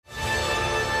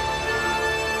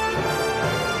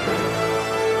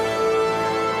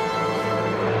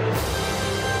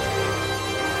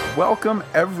Welcome,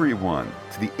 everyone,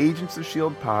 to the Agents of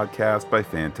S.H.I.E.L.D. podcast by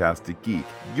Phantastic Geek,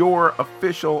 your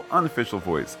official, unofficial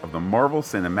voice of the Marvel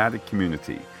Cinematic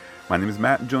community. My name is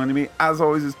Matt, and joining me, as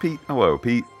always, is Pete. Hello,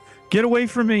 Pete. Get away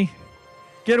from me.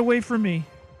 Get away from me.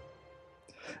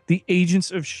 The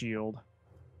Agents of S.H.I.E.L.D.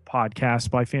 podcast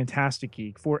by Phantastic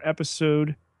Geek for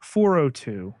episode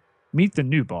 402, Meet the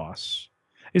New Boss,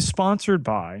 is sponsored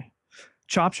by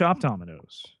Chop Shop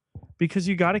Dominoes, because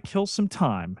you got to kill some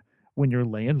time when you're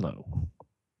laying low.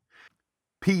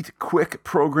 Pete, quick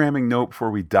programming note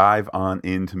before we dive on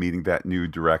into meeting that new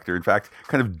director. In fact,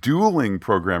 kind of dueling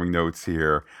programming notes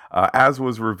here, as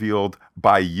was revealed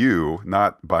by you,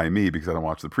 not by me because I don't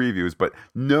watch the previews, but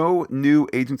no new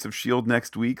Agents of S.H.I.E.L.D.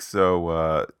 next week.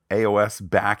 So AOS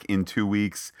back in 2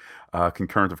 weeks,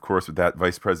 concurrent, of course, with that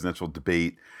vice presidential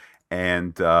debate.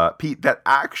 And Pete, that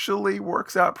actually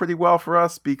works out pretty well for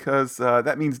us because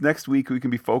that means next week we can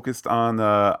be focused on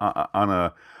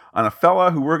a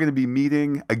fella who we're going to be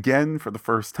meeting again for the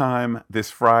first time this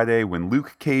Friday when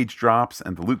Luke Cage drops,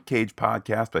 and the Luke Cage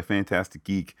podcast by Phantastic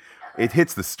Geek, it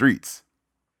hits the streets.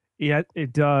 Yeah,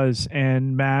 it does.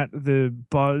 And Matt, the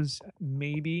buzz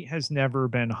maybe has never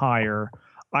been higher.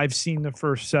 I've seen the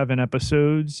first 7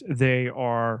 episodes. They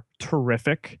are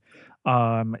terrific.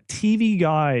 TV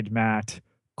Guide, Matt,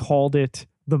 called it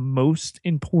the most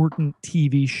important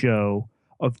TV show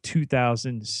of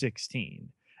 2016.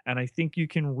 And I think you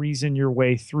can reason your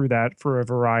way through that for a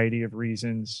variety of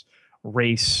reasons: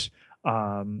 race,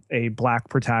 a black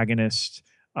protagonist,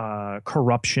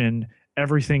 corruption,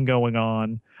 everything going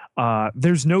on.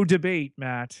 There's no debate,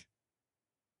 Matt.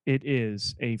 It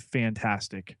is a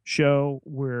fantastic show.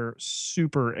 We're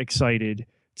super excited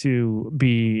to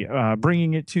be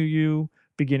bringing it to you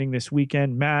beginning this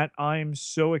weekend. Matt, I'm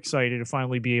so excited to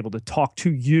finally be able to talk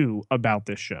to you about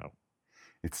this show.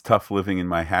 It's tough living in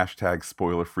my hashtag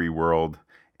spoiler-free world.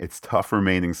 It's tough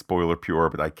remaining spoiler pure,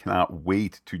 but I cannot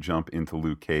wait to jump into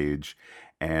Luke Cage.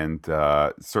 And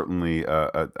certainly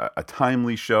a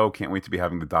timely show. Can't wait to be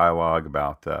having the dialogue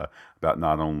about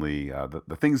not only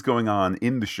the things going on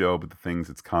in the show, but the things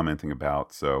it's commenting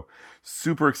about. So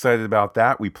super excited about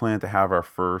that. We plan to have our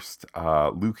first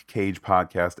Luke Cage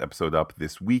podcast episode up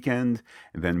this weekend.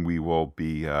 And then we will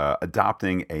be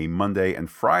adopting a Monday and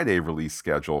Friday release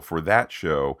schedule for that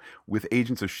show with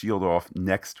Agents of S.H.I.E.L.D. off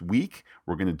next week.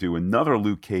 We're going to do another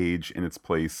Luke Cage in its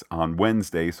place on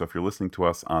Wednesday. So if you're listening to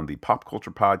us on the Pop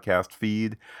Culture Podcast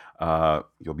feed,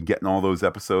 you'll be getting all those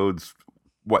episodes.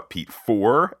 What, Pete?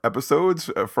 4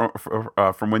 episodes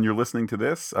from when you're listening to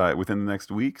this within the next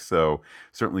week. So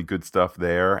certainly good stuff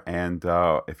there. And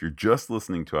if you're just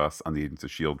listening to us on the Agents of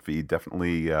S.H.I.E.L.D. feed,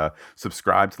 definitely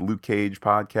subscribe to the Luke Cage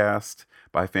podcast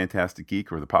by Phantastic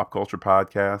Geek or the Pop Culture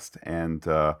Podcast. And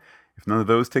if none of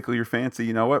those tickle your fancy,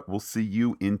 you know what? We'll see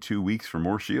you in 2 weeks for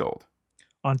more S.H.I.E.L.D.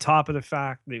 On top of the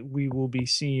fact that we will be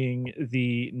seeing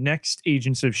the next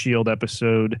Agents of S.H.I.E.L.D.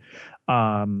 episode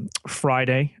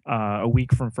Friday, a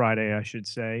week from Friday, I should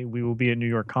say. We will be at New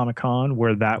York Comic Con,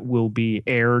 where that will be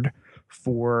aired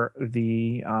for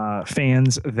the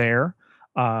fans there,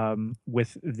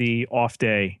 with the off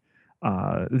day,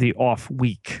 the off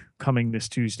week coming this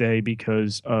Tuesday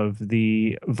because of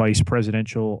the vice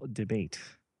presidential debate.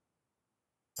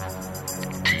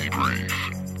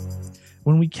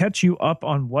 When we catch you up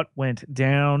on what went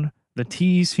down, the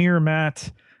tease here,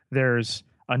 Matt, there's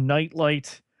a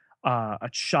nightlight, a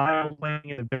child laying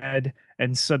in bed,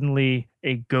 and suddenly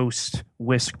a ghost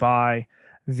whisked by.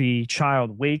 The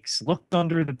child wakes, looks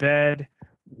under the bed,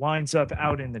 winds up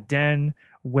out in the den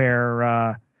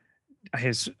where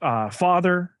his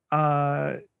father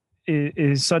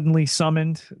is suddenly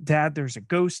summoned. Dad, there's a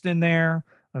ghost in there.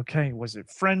 Okay, was it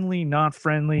friendly, not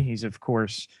friendly? He's, of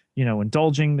course,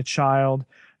 indulging the child.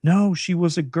 No, she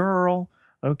was a girl.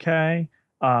 Okay.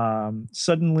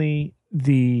 Suddenly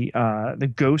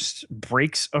the ghost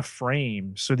breaks a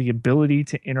frame. So the ability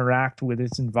to interact with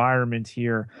its environment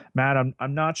here, Matt,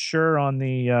 I'm not sure on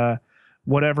the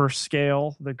whatever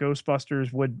scale the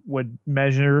Ghostbusters would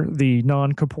measure the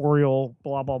non-corporeal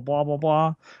blah blah blah blah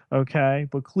blah. Okay,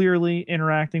 but clearly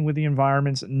interacting with the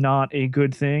environment's not a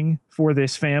good thing for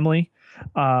this family.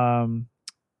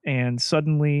 And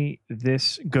suddenly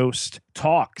this ghost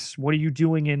talks. What are you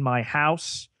doing in my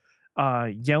house?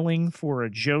 Yelling for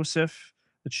a Joseph.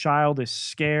 The child is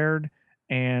scared,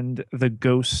 and the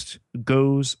ghost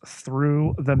goes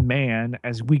through the man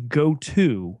as we go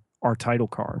to our title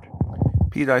card.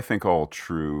 Pete, I think all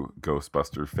true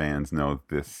Ghostbuster fans know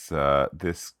this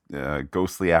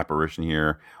ghostly apparition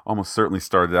here almost certainly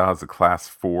started out as a Class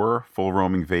 4 full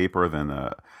roaming vapor, then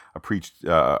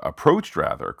approached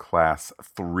rather Class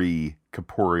 3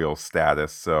 corporeal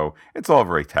status. So it's all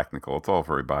very technical. It's all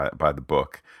very by the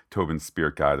book. Tobin's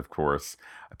Spirit Guide, of course.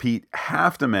 Pete,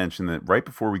 have to mention that right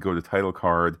before we go to title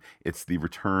card, it's the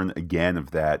return again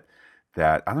of that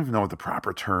I don't even know what the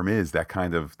proper term is. That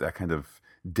kind of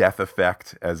death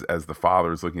effect as the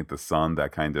father is looking at the son.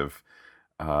 That kind of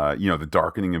the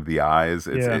darkening of the eyes.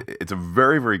 Yeah. It's a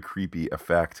very very creepy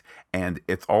effect, and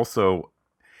it's also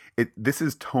this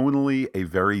is tonally a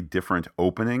very different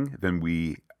opening than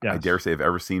we I dare Yes. say have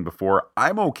ever seen before.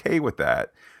 I'm okay with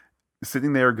that.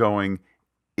 Sitting there going,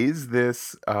 is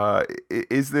this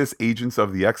Agents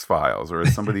of the X Files, or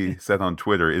as somebody said on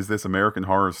Twitter, is this American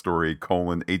Horror Story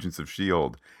Agents of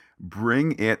Shield?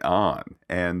 Bring it on,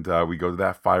 and we go to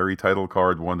that fiery title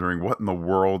card, wondering what in the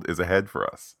world is ahead for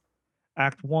us.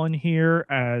 Act one here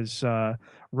as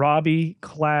Robbie,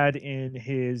 clad in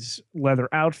his leather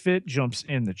outfit, jumps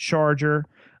in the Charger.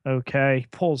 Okay,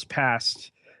 pulls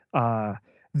past uh,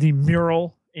 the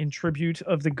mural in tribute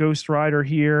of the Ghost Rider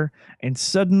here, and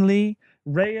suddenly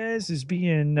Reyes is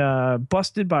being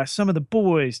busted by some of the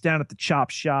boys down at the chop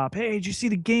shop. Hey, did you see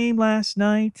the game last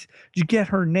night? Did you get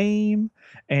her name?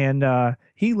 And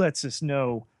he lets us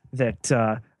know that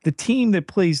the team that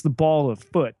plays the ball of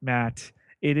foot, Matt,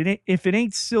 if it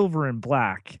ain't silver and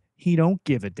black, he don't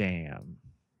give a damn.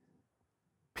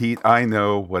 Pete, I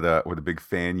know what a big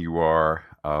fan you are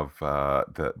of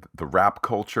the rap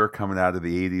culture coming out of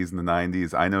the '80s and the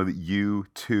 '90s. I know that you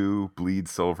too bleed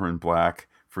silver and black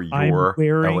for I'm your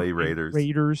wearing LA a Raiders.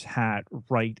 Raiders hat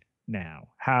right now.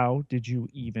 How did you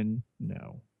even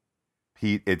know?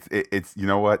 Pete, it's you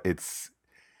know what? It's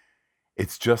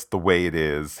just the way it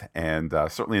is, and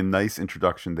certainly a nice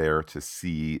introduction there to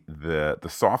see the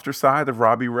softer side of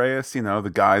Robbie Reyes. You know, the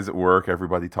guys at work,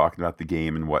 everybody talking about the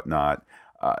game and whatnot.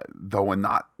 Though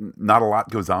not a lot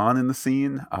goes on in the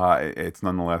scene, it's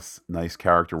nonetheless nice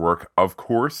character work. Of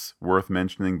course, worth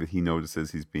mentioning that he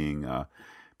notices he's being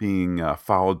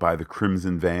followed by the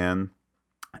Crimson Van,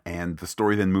 and the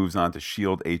story then moves on to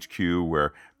Shield HQ,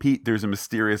 where Pete, there's a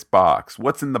mysterious box.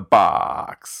 What's in the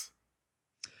box?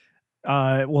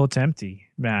 Well, it's empty,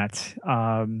 Matt.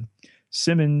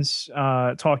 Simmons,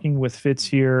 talking with Fitz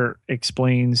here,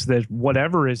 explains that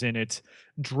whatever is in it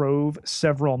drove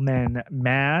several men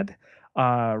mad.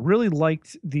 Really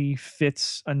liked the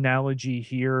Fitz analogy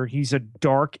here. He's a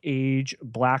dark age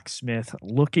blacksmith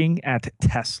looking at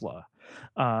Tesla.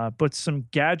 But some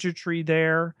gadgetry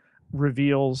there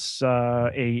reveals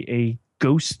a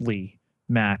ghostly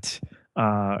Matt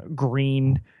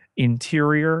green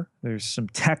interior. There's some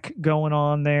tech going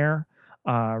on there.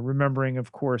 Remembering,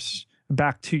 of course,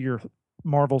 back to your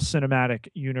Marvel Cinematic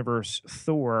Universe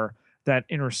Thor, that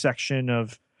intersection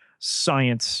of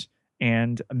science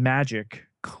and magic.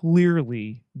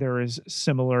 Clearly, there is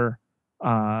similar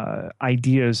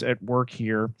ideas at work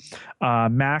here.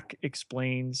 Mac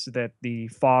explains that the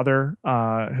father,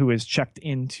 who has checked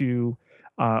into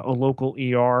a local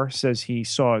ER, says he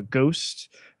saw a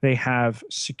ghost. They have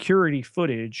security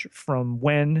footage from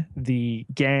when the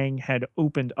gang had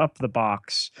opened up the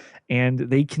box, and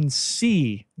they can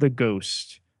see the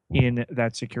ghost in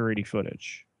that security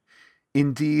footage.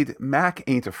 Indeed, Mac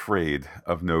ain't afraid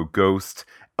of no ghost.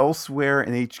 Elsewhere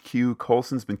in HQ,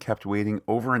 Coulson's been kept waiting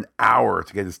over an hour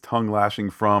to get his tongue lashing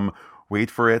from,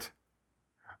 wait for it,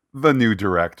 the new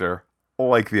director,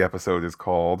 like the episode is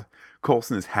called.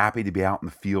 Coulson is happy to be out in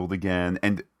the field again.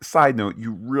 And side note,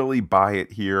 you really buy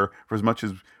it here for as much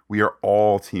as we are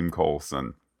all Team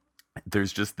Coulson.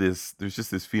 There's just this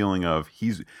feeling of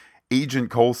he's Agent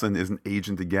Coulson is an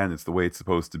agent again. It's the way it's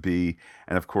supposed to be.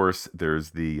 And of course, there's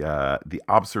the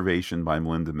observation by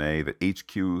Melinda May that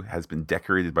HQ has been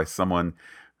decorated by someone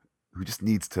who just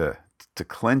needs to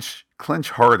clench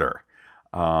harder.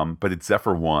 But it's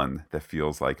Zephyr One that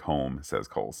feels like home, says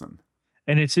Coulson.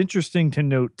 And it's interesting to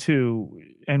note too,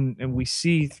 and we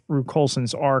see through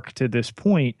Colson's arc to this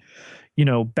point,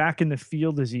 back in the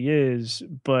field as he is,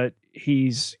 but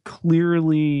he's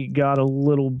clearly got a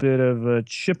little bit of a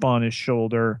chip on his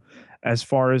shoulder as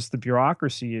far as the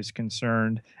bureaucracy is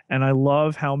concerned. And I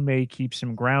love how May keeps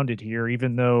him grounded here,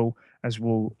 even though, as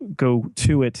we'll go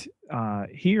to it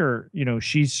here,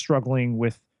 she's struggling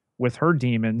with her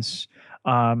demons.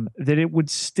 That it would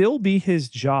still be his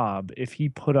job if he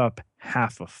put up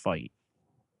half a fight.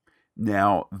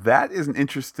 Now, that is an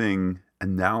interesting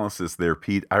analysis there,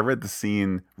 Pete. I read the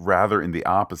scene rather in the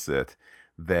opposite,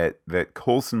 that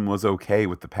Coulson was okay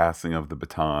with the passing of the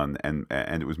baton, and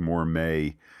it was more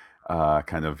May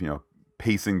kind of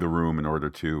pacing the room in order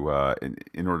to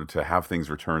in order to have things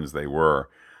return as they were.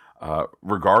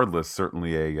 Regardless,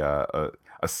 certainly a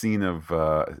scene of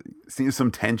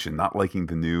some tension, not liking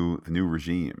the new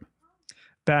regime.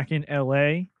 Back in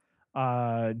LA,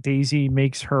 Daisy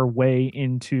makes her way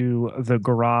into the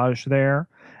garage there,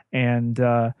 and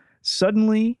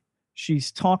suddenly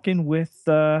she's talking with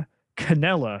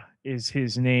Canella is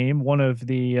his name, one of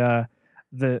the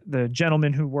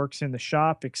gentleman who works in the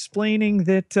shop, explaining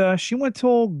that she went to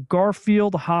old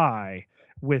Garfield High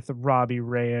with Robbie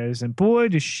Reyes, and boy,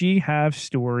 does she have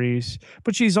stories.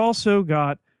 But she's also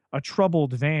got a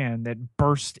troubled van that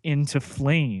burst into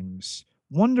flames.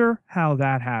 Wonder how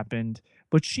that happened,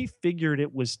 but she figured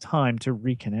it was time to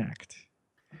reconnect.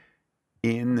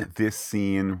 In this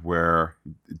scene where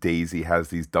Daisy has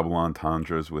these double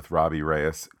entendres with Robbie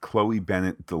Reyes, Chloe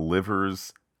Bennett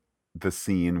delivers the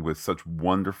scene with such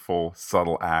wonderful,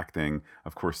 subtle acting,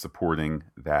 of course, supporting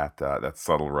that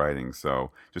subtle writing.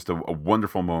 So, just a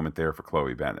wonderful moment there for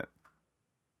Chloe Bennett.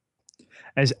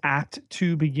 As Act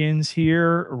Two begins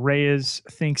here, Reyes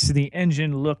thinks the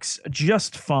engine looks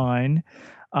just fine.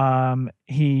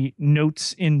 He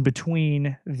notes in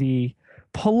between the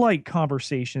polite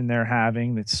conversation they're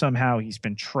having that somehow he's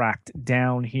been tracked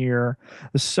down here.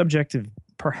 The subject of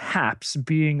perhaps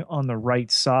being on the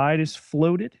right side is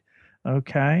floated.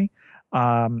 Okay.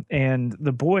 And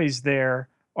the boys there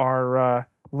are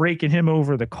raking him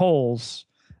over the coals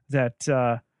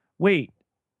that, wait,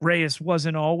 Reyes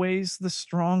wasn't always the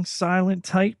strong, silent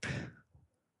type.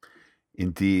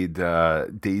 Indeed,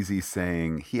 Daisy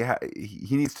saying he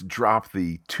needs to drop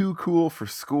the too cool for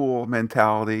school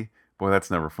mentality. Boy,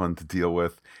 that's never fun to deal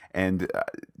with. And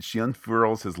she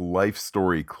unfurls his life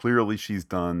story. Clearly, she's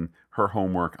done her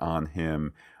homework on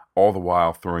him, all the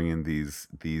while throwing in these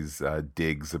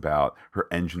digs about her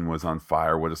engine was on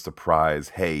fire. What a surprise!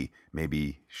 Hey,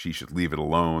 maybe she should leave it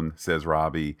alone, says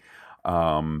Robbie.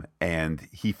 And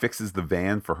he fixes the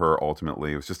van for her.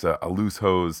 Ultimately, it was just a loose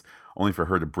hose, only for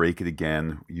her to break it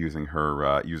again using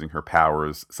her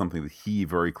powers. Something that he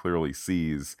very clearly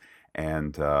sees,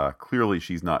 and clearly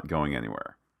she's not going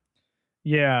anywhere.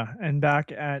 Yeah, and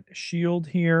back at Shield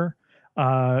here,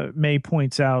 May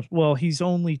points out, well, he's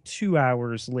only 2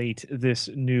 hours late, this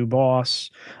new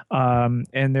boss,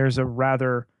 and there's a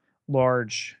rather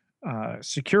large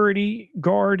security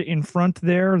guard in front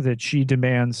there that she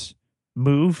demands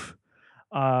move.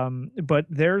 But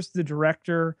there's the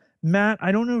director. Matt,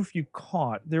 I don't know if you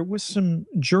caught, there was some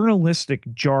journalistic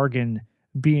jargon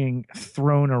being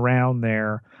thrown around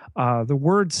there. The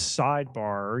word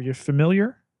sidebar, are you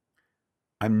familiar?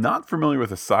 I'm not familiar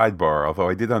with a sidebar, although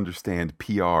I did understand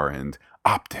PR and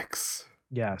optics.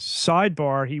 Yes.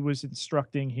 Sidebar, he was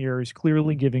instructing here, is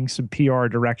clearly giving some PR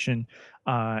direction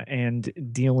and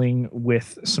dealing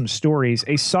with some stories.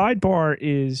 A sidebar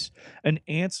is an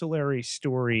ancillary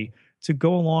story to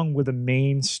go along with a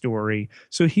main story.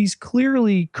 So he's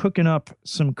clearly cooking up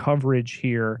some coverage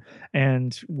here,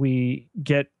 and we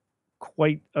get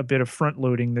quite a bit of front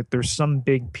loading that there's some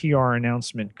big PR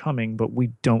announcement coming, but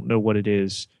we don't know what it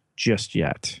is just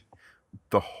yet.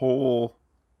 The whole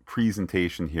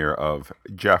presentation here of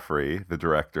Jeffrey, the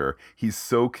director, he's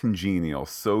so congenial,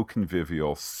 so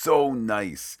convivial, so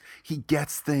nice. He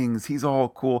gets things. He's all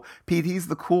cool. Pete, he's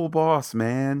the cool boss,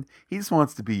 man. He just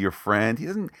wants to be your friend. He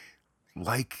doesn't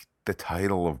like the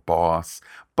title of boss,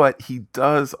 but he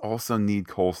does also need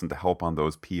Coulson to help on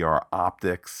those PR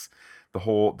optics, the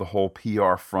whole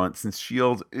PR front, since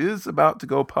Shield is about to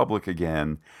go public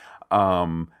again.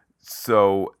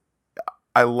 So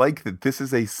I like that this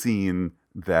is a scene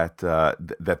that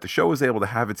the show is able to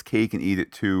have its cake and eat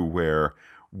it too, where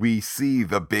we see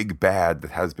the big bad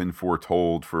that has been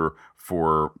foretold for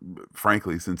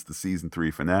frankly since the season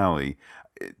 3 finale.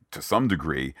 To some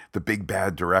degree, the big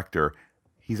bad director,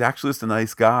 he's actually just a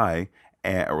nice guy,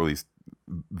 or at least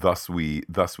thus we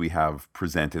have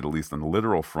presented, at least on the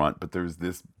literal front. But there's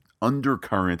this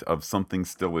undercurrent of something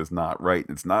still is not right.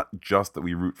 It's not just that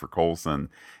we root for Coulson.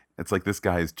 It's like this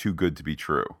guy is too good to be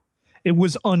true. It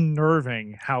was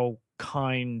unnerving how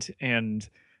kind and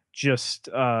just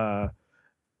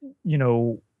you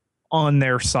know on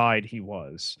their side he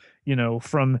was,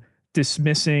 from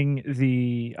dismissing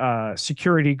the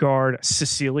security guard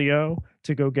Cecilio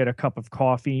to go get a cup of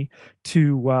coffee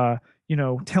to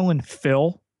telling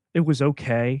Phil it was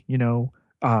okay,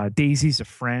 Daisy's a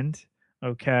friend,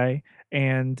 okay,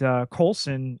 and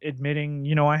Colson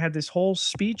admitting, I had this whole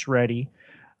speech ready,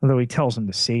 although he tells him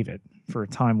to save it for a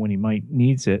time when he might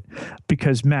needs it,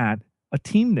 because Matt, a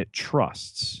team that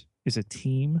trusts is a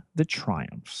team that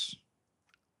triumphs.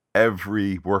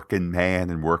 Every working man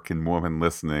and working woman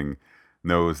listening,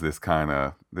 knows this kind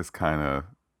of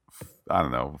I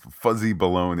don't know, fuzzy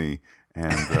baloney.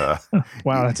 And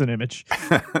Wow, that's an image.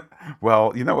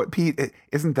 well, you know what, Pete?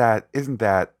 Isn't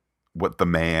that what the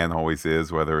man always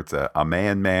is, whether it's a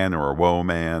man or a woe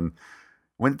man?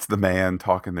 When it's the man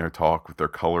talking their talk with their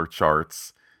color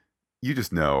charts, you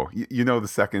just know. You know the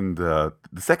second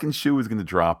shoe is going to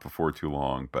drop before too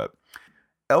long. But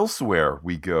elsewhere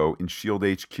we go in Shield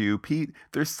HQ, Pete,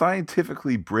 they're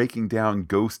scientifically breaking down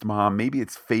Ghost Mom. Maybe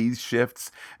it's phase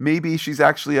shifts. Maybe she's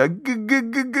actually a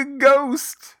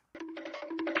ghost.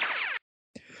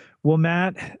 Well,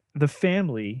 Matt, the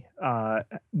family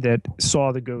that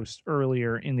saw the ghost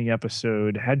earlier in the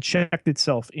episode had checked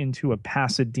itself into a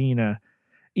Pasadena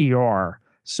ER.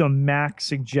 So Mac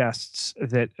suggests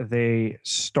that they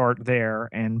start there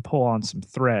and pull on some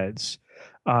threads.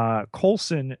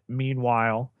 Coulson,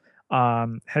 meanwhile,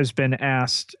 has been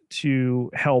asked to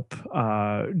help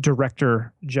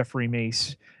director Jeffrey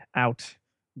Mace out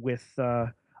with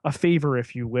a favor,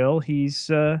 if you will.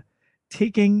 He's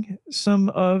taking some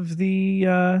of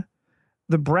the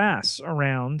brass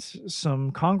around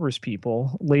some Congress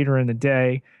people later in the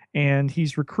day. And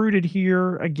he's recruited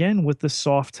here again with the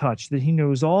soft touch that he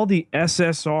knows all the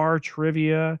SSR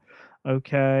trivia.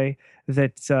 Okay.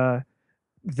 That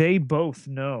they both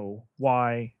know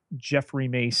why Jeffrey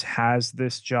Mace has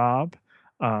this job,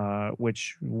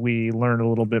 which we learn a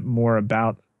little bit more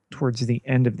about towards the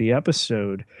end of the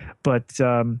episode. But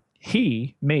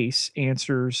he, Mace,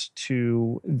 answers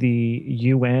to the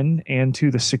UN and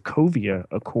to the Sokovia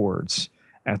Accords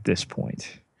at this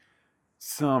point.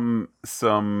 Some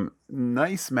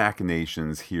nice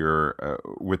machinations here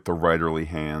with the writerly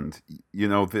hand. You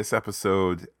know, this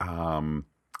episode,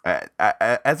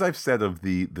 as I've said of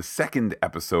the second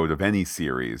episode of any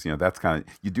series, you know, that's kind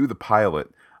of, you do the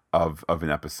pilot of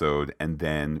an episode, and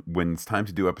then when it's time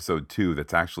to do episode two,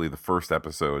 that's actually the first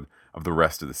episode of the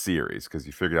rest of the series, because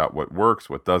you figured out what works,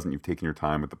 what doesn't. You've taken your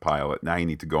time with the pilot. Now you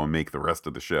need to go and make the rest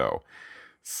of the show.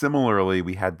 Similarly,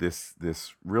 we had this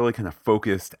really kind of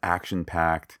focused, action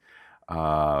packed,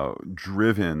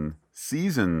 driven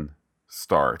season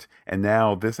start, and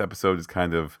now this episode is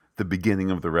kind of the beginning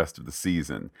of the rest of the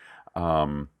season.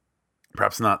 Um,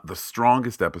 Perhaps not the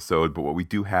strongest episode, but what we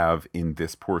do have in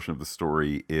this portion of the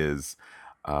story is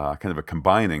kind of a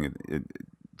combining.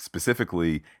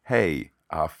 Specifically, hey,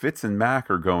 Fitz and Mac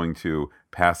are going to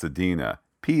Pasadena.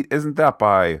 Pete, isn't that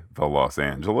by the Los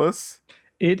Angeles?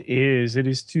 It is. It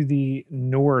is to the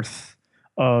north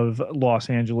of Los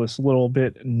Angeles, a little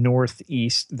bit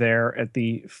northeast there at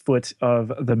the foot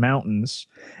of the mountains.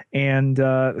 And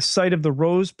the site of the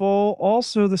Rose Bowl,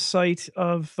 also the site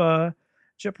of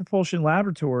Jet Propulsion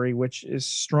Laboratory, which is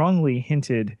strongly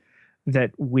hinted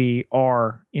that we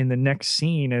are in the next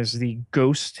scene as the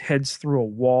ghost heads through a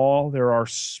wall. There are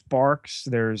sparks.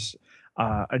 There's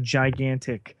a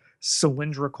gigantic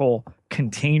cylindrical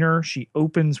container. She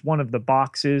opens one of the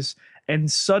boxes,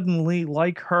 and suddenly,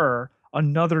 like her,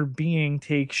 another being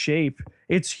takes shape.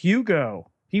 It's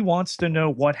Hugo. He wants to know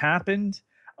what happened.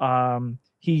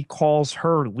 He calls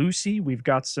her Lucy. We've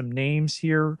got some names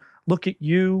here. Look at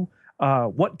you.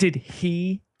 What did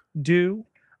he do?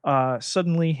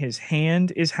 Suddenly, his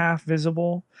hand is half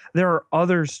visible. There are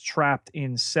others trapped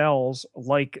in cells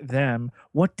like them.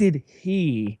 What did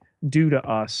he do to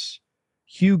us?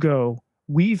 Hugo,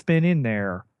 we've been in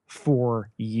there for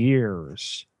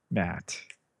years, Matt.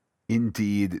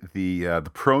 Indeed, the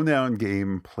pronoun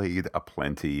game played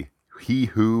aplenty. He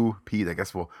who Pete. I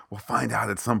guess we'll find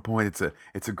out at some point.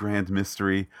 It's a grand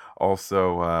mystery.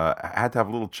 Also, I had to have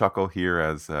a little chuckle here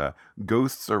as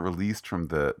ghosts are released from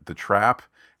the trap.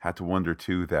 Had to wonder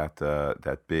too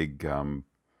that big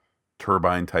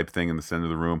turbine type thing in the center of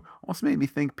the room almost made me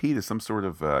think Pete is some sort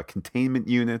of containment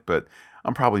unit, but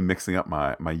I'm probably mixing up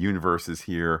my universes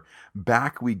here.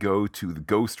 Back we go to the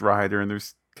Ghost Rider, and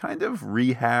there's kind of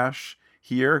rehash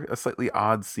here, a slightly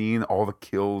odd scene. All the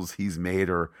kills he's made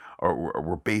are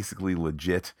were basically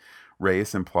legit.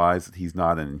 Reyes implies that he's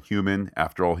not an inhuman.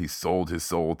 After all, he sold his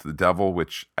soul to the devil,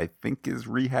 which I think is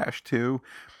rehashed too.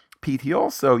 Pete, he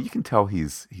also, you can tell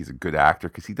he's a good actor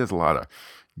because he does a lot of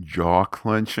jaw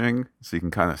clenching, so you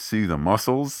can kind of see the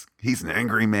muscles. He's an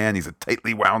angry man. He's a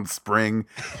tightly wound spring.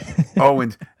 Oh,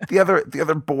 and the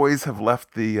other boys have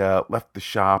left the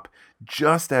shop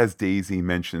just as Daisy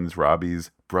mentions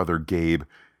Robbie's brother Gabe.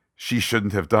 She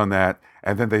shouldn't have done that,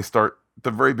 and then they start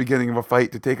the very beginning of a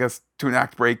fight to take us to an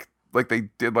act break like they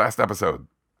did last episode.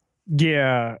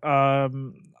 Yeah,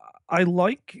 I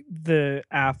like the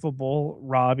affable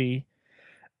Robbie.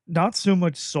 Not so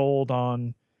much sold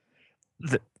on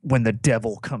when the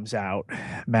devil comes out,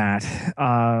 Matt.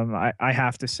 I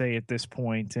have to say at this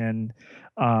point, and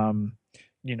um,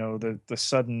 the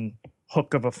sudden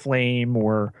hook of a flame,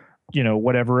 or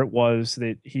whatever it was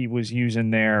that he was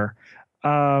using there.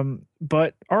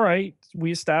 But all right,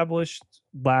 we established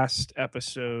last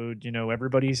episode,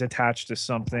 everybody's attached to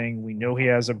something. We know he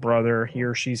has a brother. He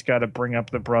or she's got to bring up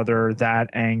the brother. That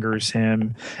angers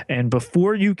him. And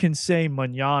before you can say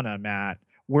manana, Matt,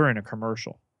 we're in a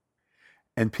commercial.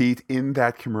 And Pete, in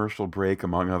that commercial break,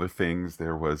 among other things,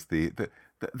 there was the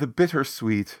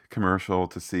bittersweet commercial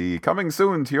to see coming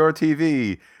soon to your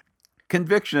TV.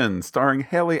 Conviction, starring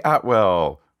Haley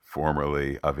Atwell,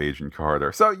 formerly of Agent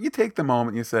Carter. So you take the moment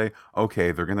and you say,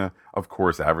 okay, they're gonna, of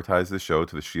course, advertise the show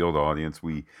to the Shield audience.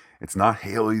 It's not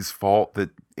Haley's fault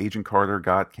that Agent Carter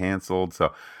got canceled.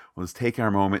 So let's take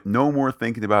our moment. No more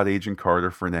thinking about Agent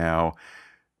Carter for now.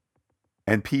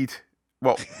 And Pete,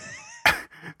 well,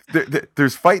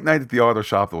 there's Fight Night at the Auto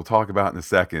Shop that we'll talk about in a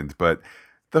second, but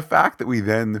the fact that we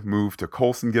then move to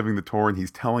Coulson giving the tour and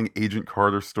he's telling Agent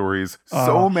Carter stories,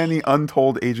 so many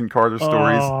untold Agent Carter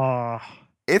stories.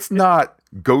 It's not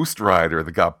Ghost Rider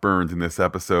that got burned in this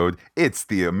episode. It's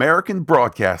the American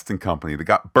Broadcasting Company that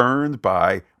got burned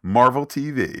by Marvel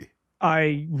TV.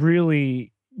 I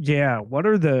really, yeah. What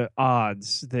are the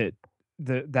odds that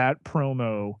that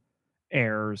promo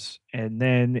airs and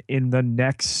then in the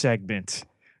next segment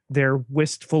they're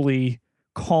wistfully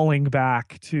calling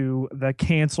back to the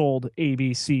canceled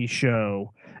ABC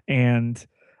show and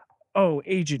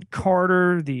Agent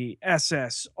Carter, the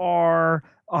SSR,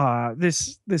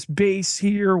 this base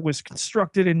here was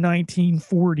constructed in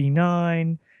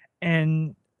 1949,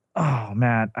 and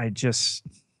Matt,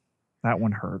 that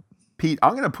one hurt. Pete,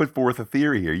 I'm going to put forth a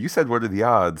theory here. You said, what are the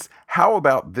odds? How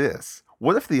about this?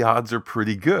 What if the odds are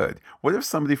pretty good? What if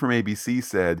somebody from ABC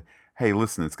said, hey,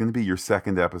 listen, it's going to be your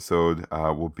second episode,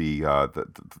 will be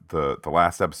the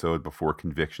last episode before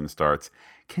Conviction starts.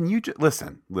 Can you just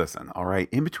listen, all right?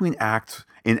 In between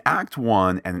in Act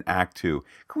 1 and in Act 2,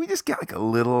 can we just get like a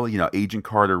little, Agent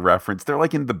Carter reference? They're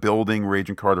like in the building where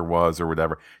Agent Carter was or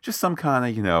whatever. Just some kind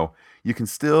of, you can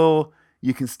still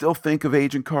think of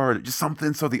Agent Carter, just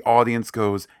something so the audience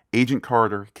goes, Agent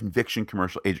Carter, Conviction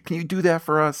commercial agent. Can you do that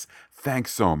for us?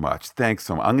 Thanks so much. I'm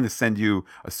going to send you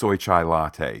a soy chai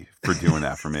latte for doing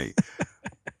that for me.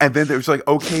 And then there's like,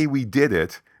 okay, we did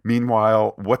it.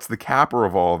 Meanwhile, what's the capper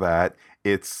of all that?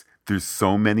 There's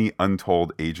so many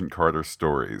untold Agent Carter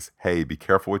stories. Hey, be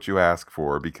careful what you ask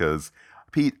for, because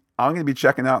Pete, I'm going to be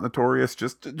checking out Notorious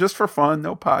just for fun.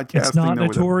 No podcasting. It's not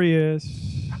Notorious.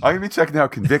 I'm going to be checking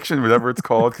out Conviction, whatever it's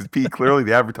called, because Pete, clearly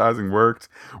the advertising worked.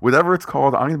 Whatever it's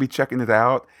called, I'm going to be checking it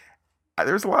out.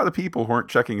 There's a lot of people who aren't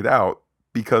checking it out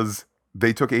because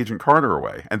they took Agent Carter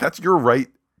away. And that's your right,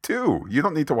 too. You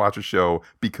don't need to watch a show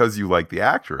because you like the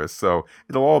actress. So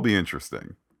it'll all be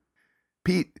interesting.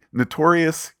 Pete,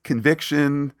 Notorious,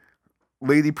 Conviction,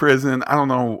 Lady Prison, I don't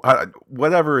know,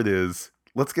 whatever it is,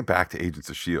 let's get back to Agents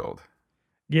of S.H.I.E.L.D.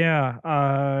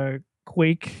 Yeah,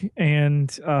 Quake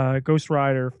and Ghost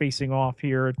Rider facing off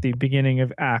here at the beginning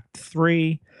of Act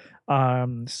 3.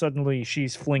 Suddenly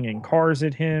she's flinging cars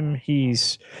at him.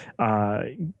 He's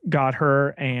got her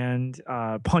and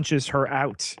punches her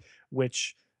out,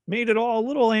 which made it all a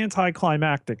little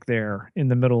anticlimactic there in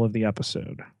the middle of the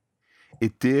episode.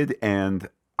 It did, and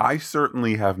I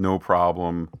certainly have no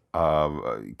problem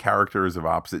characters of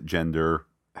opposite gender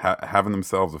having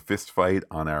themselves a fist fight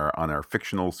on our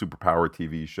fictional superpower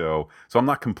TV show. So I'm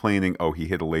not complaining, oh, he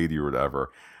hit a lady or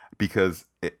whatever, because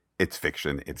it's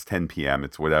fiction. It's 10 p.m.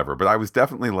 It's whatever. But I was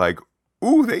definitely like,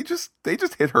 ooh, they just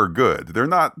hit her good. They're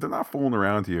not fooling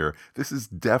around here. This is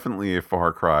definitely a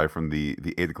far cry from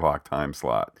the 8 o'clock time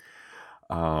slot.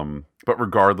 But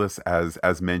regardless,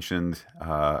 as mentioned,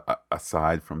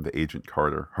 aside from the Agent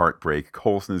Carter heartbreak,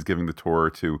 Coulson is giving the tour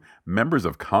to members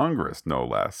of Congress, no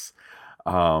less.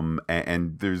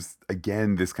 And there's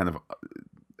again this kind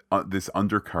of this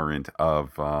undercurrent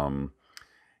of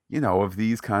of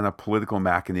these kind of political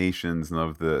machinations and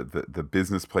of the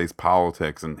business place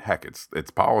politics, and heck,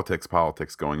 it's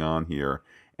politics going on here,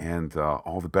 and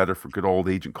all the better for good old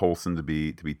Agent Coulson to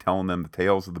be telling them the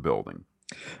tales of the building.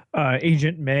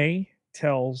 Agent May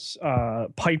tells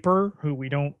Piper, who we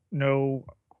don't know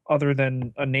other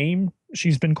than a name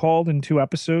she's been called in 2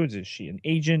 episodes. Is she an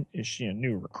agent? Is she a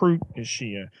new recruit? Is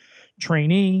she a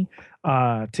trainee?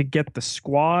 To get the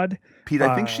squad. Pete,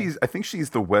 I think she's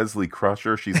the Wesley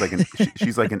Crusher. She's like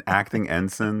she's like an acting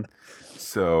ensign.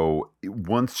 So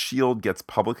once Shield gets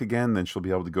public again, then she'll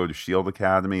be able to go to Shield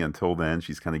Academy. Until then,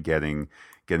 she's kind of getting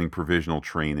provisional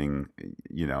training,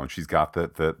 and she's got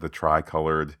the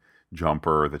tricolored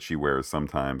jumper that she wears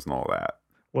sometimes and all that.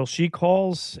 Well, she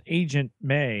calls Agent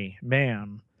May,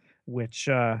 ma'am, which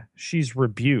she's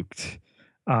rebuked.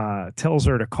 Tells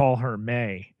her to call her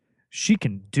May. She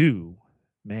can do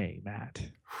May, Matt.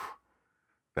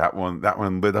 That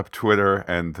one lit up Twitter,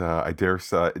 and I dare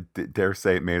say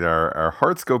it made our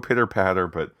hearts go pitter patter.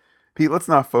 But Pete, let's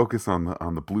not focus on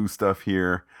the blue stuff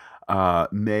here.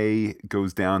 May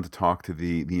goes down to talk to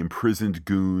the imprisoned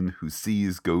goon who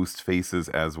sees ghost faces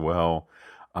as well.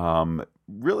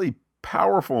 Really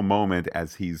powerful moment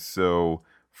as he's so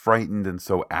frightened and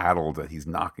so addled that he's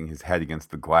knocking his head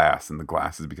against the glass and the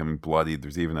glass is becoming bloodied.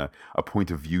 There's even a point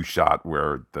of view shot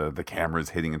where the camera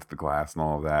is hitting into the glass and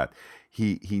all of that.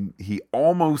 He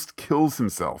almost kills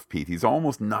himself, Pete. He's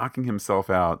almost knocking himself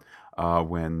out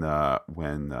when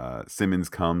Simmons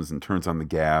comes and turns on the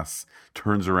gas,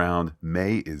 turns around.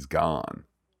 May is gone.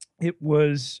 It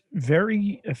was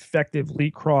very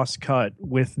effectively cross cut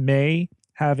with May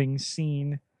having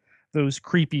seen those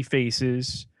creepy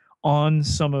faces on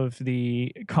some of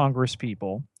the Congress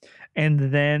people,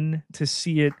 and then to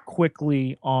see it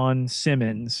quickly on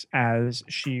Simmons as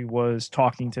she was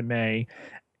talking to May,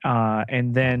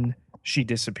 and then she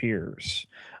disappears.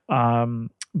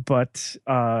 But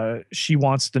she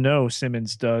wants to know,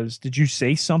 Simmons does, did you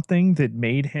say something that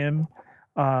made him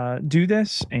do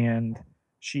this? And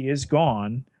she is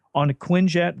gone. On a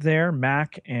Quinjet there,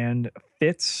 Mac and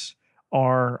Fitz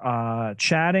are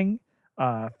chatting.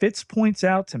 Fitz points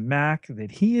out to Mac that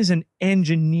he is an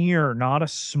engineer, not a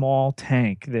small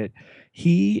tank, that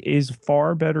he is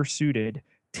far better suited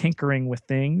tinkering with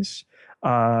things.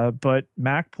 But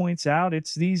Mac points out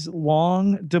it's these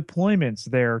long deployments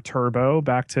there, Turbo,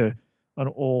 back to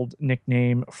an old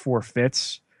nickname for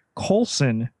Fitz.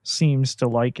 Coulson seems to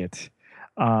like it,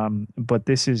 but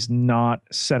this is not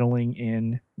settling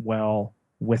in well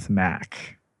with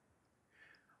Mac.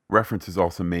 Reference is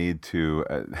also made to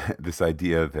this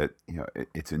idea that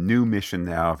it's a new mission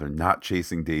now. They're not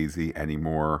chasing Daisy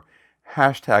anymore.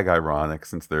 Hashtag ironic,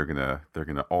 since they're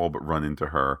gonna all but run into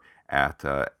her at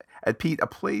Pete, a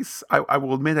place I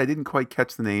will admit I didn't quite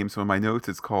catch the name. So in my notes,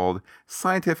 it's called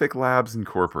Scientific Labs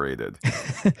Incorporated.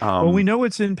 Well, we Um, know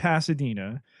it's in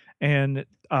Pasadena, and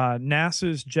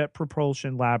NASA's Jet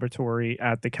Propulsion Laboratory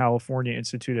at the California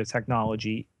Institute of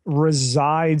Technology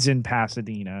resides in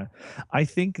Pasadena. I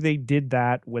think they did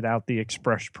that without the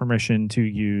express permission to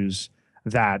use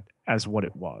that as what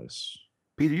it was.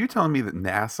 Peter, you telling me that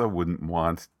NASA wouldn't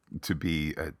want to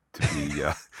be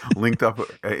linked up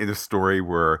in a story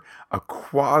where a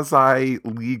quasi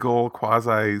legal,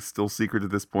 quasi still secret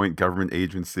at this point government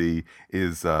agency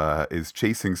is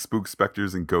chasing spook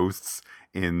specters and ghosts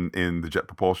in the Jet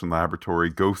Propulsion Laboratory,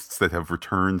 ghosts that have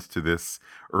returned to this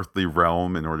earthly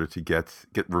realm in order to get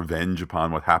revenge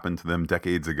upon what happened to them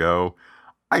decades ago.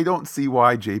 I don't see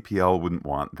why JPL wouldn't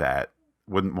want that.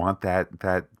 Wouldn't want that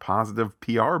positive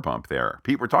PR bump there.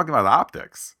 Pete, we're talking about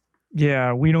optics.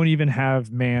 Yeah, we don't even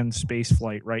have manned space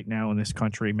flight right now in this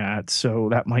country, Matt. So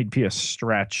that might be a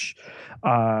stretch.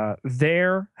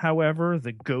 There, however,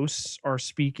 the ghosts are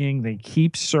speaking. They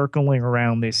keep circling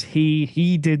around this.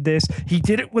 He did this. He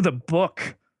did it with a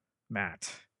book,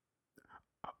 Matt.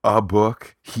 A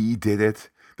book. He did it.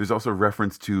 There's also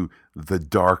reference to the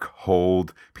Dark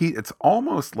Hold. Pete, it's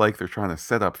almost like they're trying to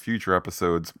set up future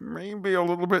episodes, maybe a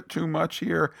little bit too much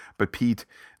here. But Pete,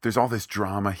 there's all this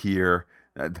drama here.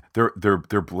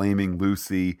 They're blaming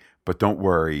Lucy, but don't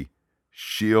worry,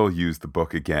 she'll use the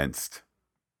book against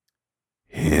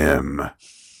him.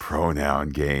 Pronoun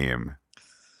game.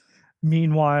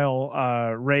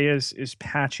 Meanwhile, Reyes is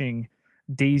patching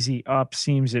Daisy up.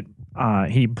 Seems that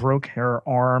he broke her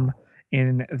arm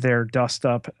in their dust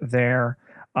up there.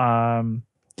 Um,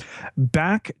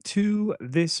 Back to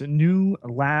this new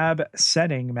lab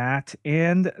setting, Matt,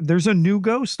 and there's a new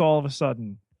ghost all of a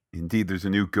sudden. Indeed, there's a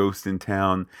new ghost in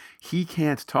town. He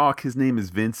can't talk. His name is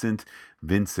Vincent.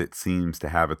 Vincent seems to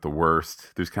have it the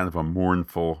worst. There's kind of a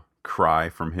mournful cry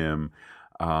from him.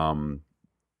 Um,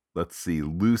 let's see.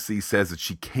 Lucy says that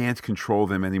she can't control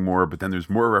them anymore, but then there's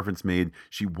more reference made.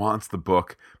 She wants the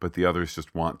book, but the others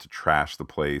just want to trash the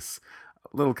place.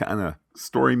 A little kind of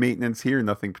story maintenance here,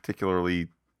 nothing particularly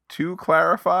too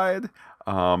clarified.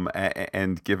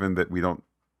 And given that we don't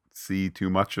see too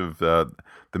much of the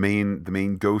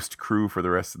main ghost crew for the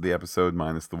rest of the episode,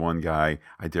 minus the one guy,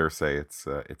 I dare say it's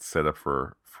set up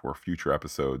for future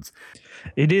episodes.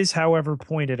 It is, however,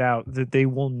 pointed out that they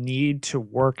will need to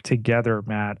work together,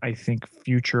 Matt. I think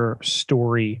future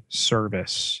story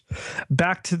service.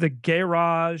 Back to the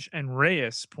garage, and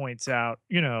Reyes points out,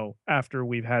 after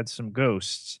we've had some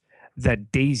ghosts,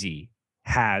 that Daisy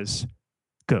has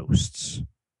ghosts.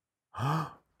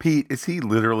 Pete, is he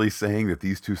literally saying that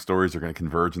these two stories are going to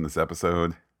converge in this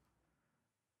episode?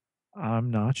 I'm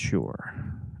not sure.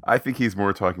 I think he's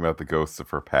more talking about the ghosts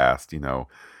of her past.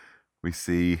 We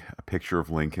see a picture of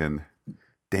Lincoln.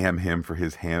 Damn him for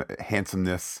his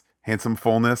handsomeness,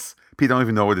 handsomefulness. Pete, I don't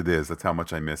even know what it is. That's how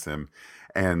much I miss him.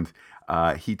 And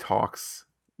he talks,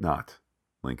 not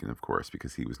Lincoln, of course,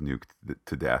 because he was nuked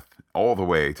to death all the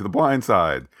way to the blind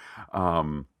side.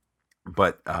 Um,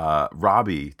 but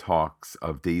Robbie talks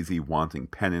of Daisy wanting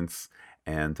penance,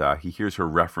 and he hears her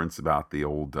reference about the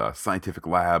old scientific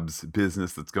labs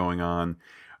business that's going on.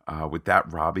 With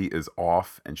that, Robbie is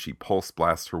off, and she pulse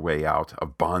blasts her way out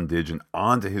of bondage and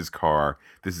onto his car.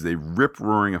 This is a rip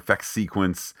roaring effect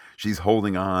sequence. She's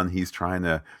holding on. He's trying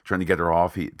to get her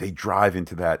off. They drive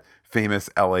into that famous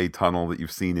L.A. tunnel that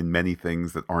you've seen in many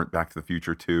things that aren't Back to the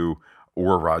Future 2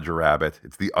 or Roger Rabbit.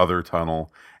 It's the other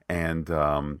tunnel, and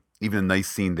even a nice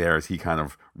scene there as he kind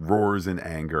of roars in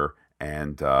anger.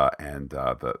 And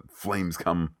the flames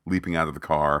come leaping out of the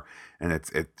car, and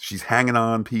she's hanging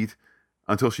on, Pete,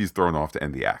 until she's thrown off to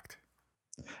end the act.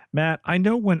 Matt, I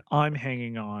know when I'm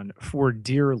hanging on for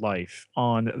dear life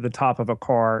on the top of a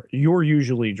car you're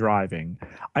usually driving,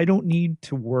 I don't need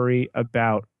to worry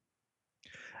about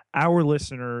our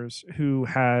listeners who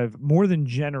have more than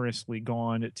generously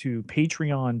gone to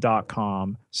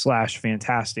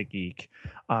patreon.com/fantastic geek,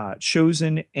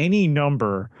 chosen any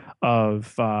number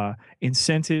of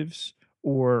incentives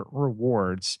or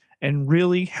rewards, and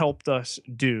really helped us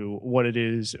do what it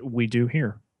is we do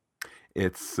here.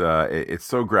 It's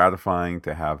so gratifying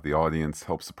to have the audience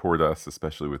help support us,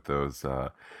 especially with those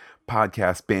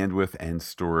podcast bandwidth and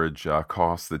storage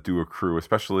costs that do accrue.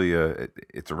 Especially,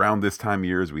 it's around this time of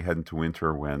year as we head into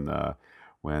winter when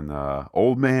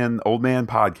old man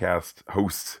podcast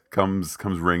host comes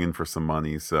ringing for some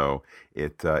money. So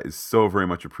it is so very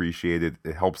much appreciated.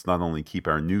 It helps not only keep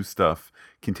our new stuff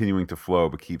continuing to flow,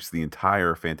 but keeps the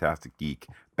entire Fantastic Geek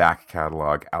back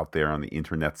catalog out there on the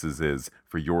internets as is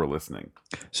for your listening.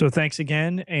 So thanks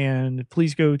again, and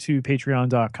please go to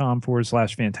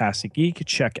patreon.com/fantastic geek.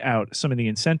 Check out some of the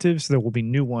incentives. There will be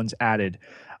new ones added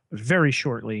very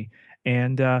shortly,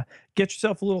 and get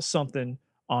yourself a little something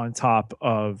on top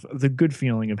of the good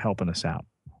feeling of helping us out.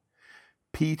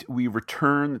 Pete, we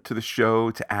return to the show,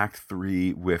 to Act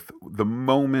 3, with the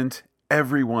moment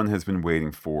everyone has been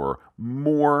waiting for.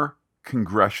 More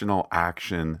congressional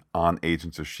action on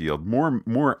Agents of S.H.I.E.L.D.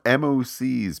 More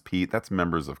MOCs, Pete. That's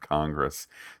members of Congress.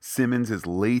 Simmons is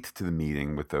late to the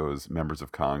meeting with those members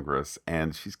of Congress,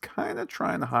 and she's kind of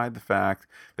trying to hide the fact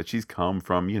that she's come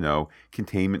from,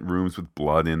 containment rooms with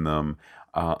blood in them.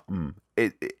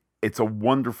 It's a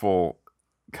wonderful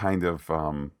kind of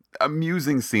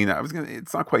amusing scene.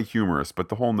 It's not quite humorous, but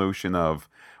the whole notion of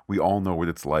we all know what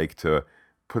it's like to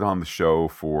put on the show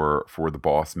for the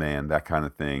boss man, that kind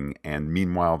of thing. And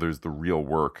meanwhile, there's the real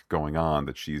work going on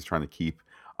that she's trying to keep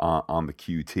on the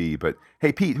QT. But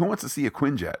hey, Pete, who wants to see a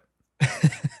Quinjet?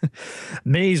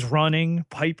 May's running.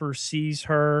 Piper sees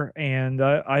her, and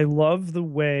I love the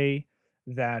way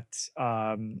that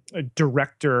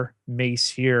director Mace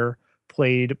here,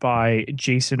 played by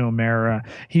Jason O'Mara,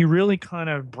 he really kind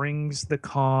of brings the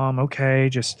calm. Okay,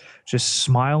 just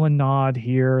smile and nod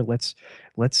here. Let's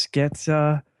get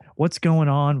what's going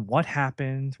on. What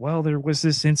happened? Well, there was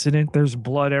this incident. There's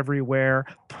blood everywhere.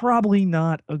 Probably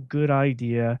not a good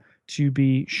idea to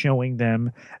be showing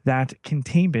them that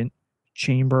containment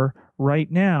chamber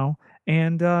right now.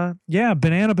 And yeah,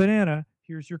 banana,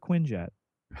 here's your Quinjet.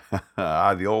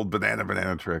 The old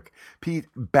banana trick. Pete,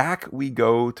 back we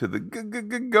go to the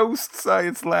ghost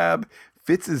science lab.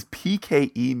 Fitz's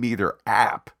PKE meter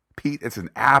app. Pete, it's an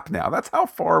app now. That's how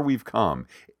far we've come.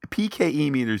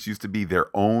 PKE meters used to be their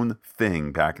own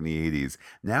thing back in the 80s.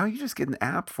 Now you just get an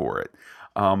app for it.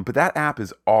 But that app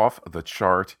is off the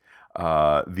chart.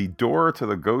 The door to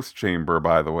the ghost chamber,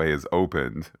 by the way, is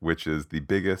opened, which is the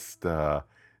biggest,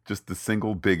 just the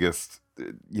single biggest,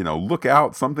 look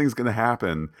out, something's going to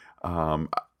happen.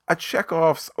 A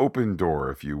Chekhov's open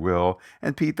door, if you will.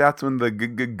 And Pete, that's when the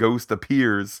ghost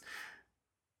appears.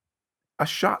 A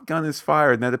shotgun is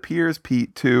fired, and that appears,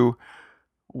 Pete, to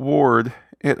ward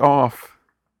it off.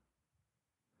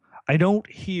 I don't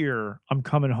hear "I'm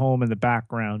coming home" in the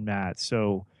background, Matt.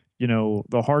 So,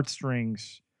 the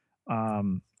heartstrings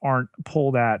aren't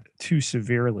pulled at too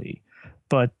severely.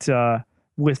 But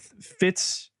with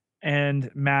Fitz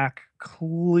and Mac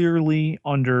clearly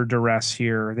under duress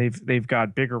here, they've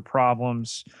got bigger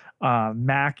problems.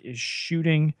 Mac is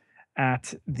shooting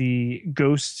at the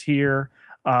ghosts here.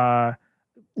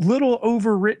 Little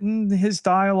overwritten, his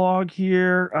dialogue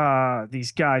here.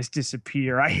 These guys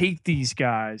disappear. I hate these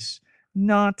guys.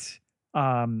 Not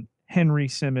Henry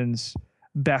Simmons'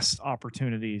 best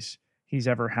opportunities he's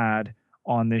ever had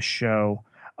on this show.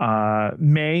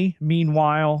 May,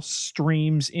 meanwhile,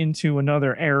 streams into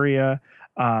another area,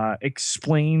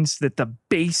 explains that the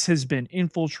base has been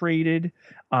infiltrated,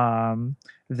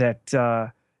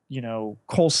 that,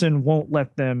 Coulson won't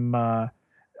let them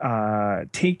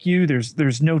take you.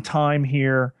 There's no time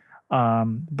here.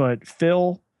 But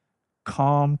Phil,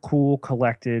 calm, cool,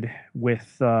 collected,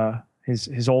 with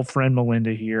his old friend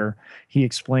Melinda here. He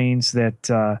explains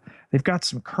that they've got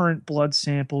some current blood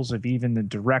samples of even the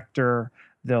director.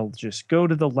 They'll just go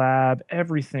to the lab.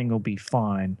 Everything will be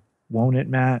fine, won't it,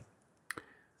 Matt?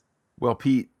 Well,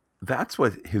 Pete, that's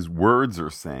what his words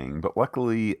are saying, but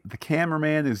luckily the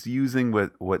cameraman is using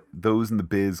what those in the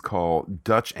biz call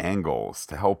Dutch angles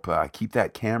to help keep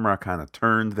that camera kind of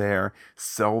turned there,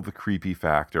 sell the creepy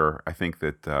factor. I think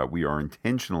that we are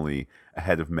intentionally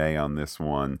ahead of May on this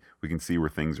one. We can see where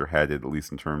things are headed, at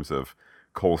least in terms of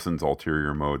Colson's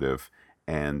ulterior motive.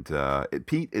 And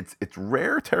Pete, it's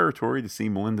rare territory to see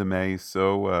Melinda May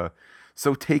so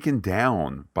taken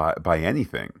down by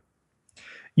anything.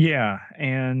 Yeah,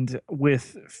 and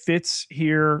with Fitz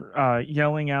here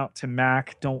yelling out to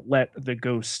Mac, "Don't let the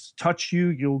ghosts touch you.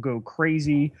 You'll go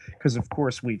crazy." Because of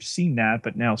course we've seen that,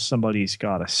 but now somebody's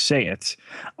got to say it.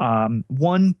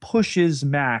 One pushes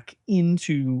Mac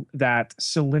into that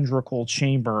cylindrical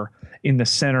chamber in the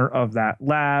center of that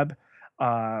lab.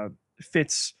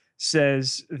 Fitz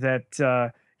says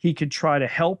that he could try to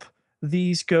help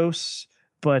these ghosts,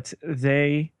 but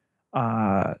they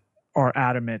are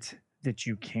adamant that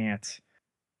you can't.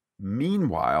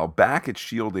 Meanwhile, back at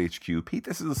Shield HQ, Pete,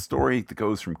 this is a story that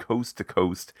goes from coast to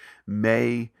coast.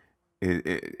 May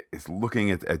is looking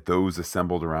at those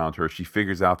assembled around her. She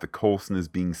figures out that Coulson is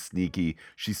being sneaky.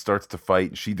 She starts to fight,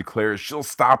 and she declares she'll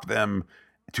stop them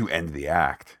to end the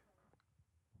act.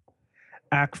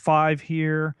 Act 5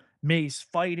 here. May's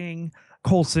fighting.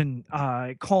 Coulson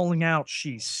calling out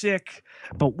she's sick.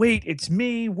 But wait, it's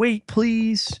me. Wait,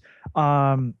 please.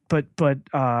 But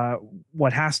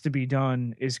what has to be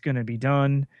done is going to be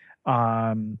done.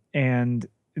 And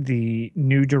the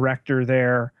new director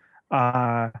there,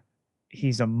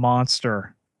 he's a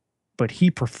monster, but he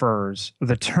prefers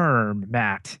the term,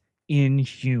 Matt,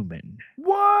 inhuman.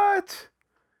 What?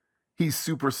 He's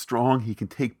super strong. He can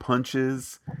take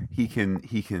punches. He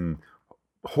can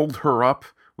hold her up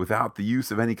without the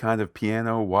use of any kind of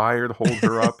piano wire to hold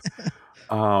her up.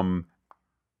 um,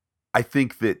 I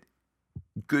think that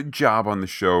good job on the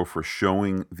show for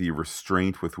showing the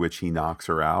restraint with which he knocks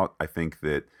her out. I think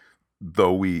that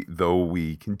though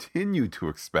we continue to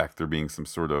expect there being some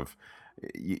sort of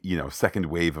second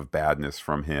wave of badness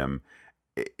from him,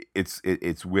 it's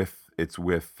with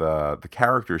the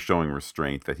character showing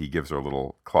restraint that he gives her a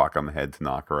little clock on the head to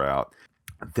knock her out.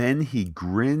 Then he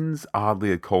grins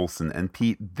oddly at Coulson. And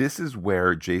Pete, this is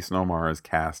where Jason O'Mara's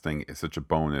casting is such a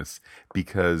bonus,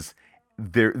 because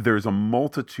there's a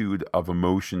multitude of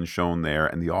emotions shown there,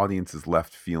 and the audience is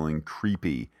left feeling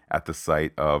creepy at the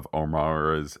sight of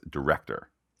O'Mara's director.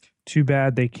 Too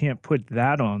bad they can't put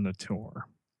that on the tour.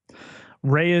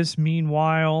 Reyes,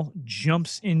 meanwhile,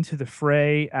 jumps into the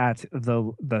fray at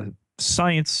the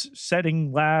science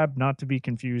setting lab, not to be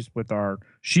confused with our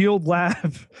shield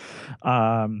lab.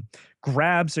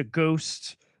 Grabs a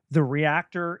ghost. The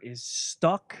reactor is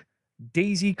stuck.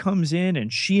 Daisy comes in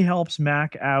and she helps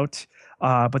Mac out,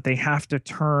 but they have to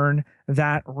turn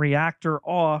that reactor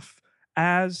off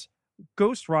as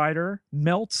Ghost Rider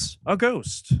melts a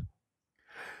ghost.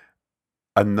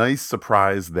 A nice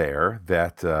surprise there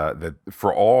that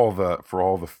for all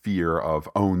the fear of,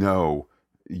 oh no,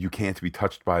 you can't be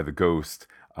touched by the ghost.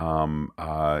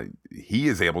 He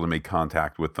is able to make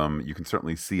contact with them. You can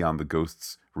certainly see on the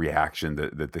ghost's reaction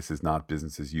that this is not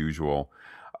business as usual.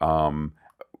 Um,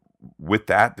 with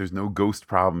that, there's no ghost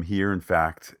problem here. In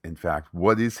fact,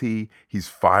 what is he? He's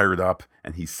fired up,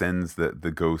 and he sends the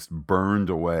ghost burned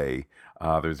away.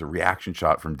 There's a reaction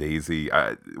shot from Daisy,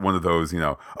 one of those,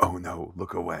 oh no,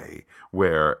 look away,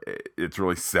 where it's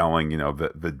really selling,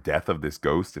 the death of this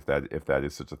ghost, if that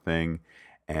is such a thing.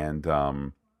 And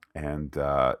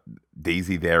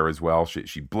Daisy there as well.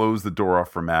 She blows the door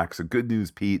off for Mac. So good news,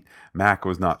 Pete. Mac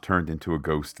was not turned into a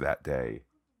ghost that day.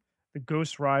 The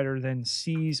Ghost Rider then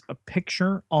sees a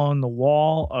picture on the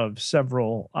wall of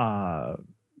several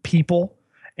people,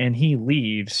 and he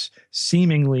leaves,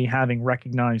 seemingly having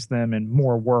recognized them and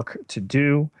more work to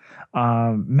do.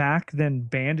 Mac then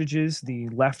bandages the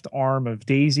left arm of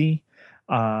Daisy.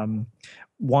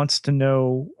 Wants to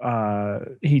know,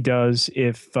 he does,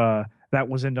 if That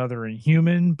was another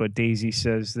Inhuman, but Daisy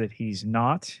says that he's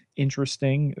not.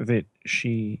 Interesting that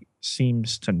she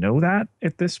seems to know that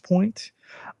at this point.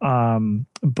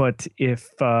 But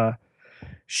if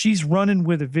she's running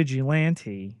with a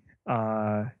vigilante,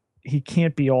 uh, he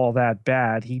can't be all that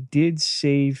bad. He did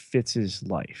save Fitz's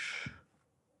life.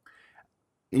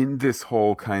 In this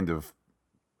whole kind of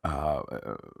uh,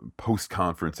 post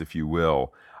conference, if you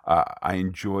will, I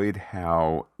enjoyed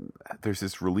how there's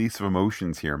this release of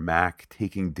emotions here. Mac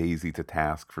taking Daisy to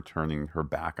task for turning her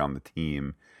back on the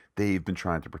team. They've been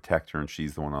trying to protect her, and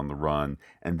she's the one on the run.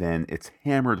 And then it's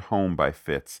hammered home by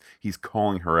Fitz. He's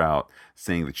calling her out,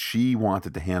 saying that she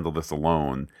wanted to handle this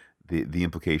alone. The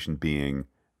implication being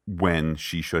when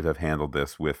she should have handled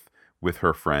this with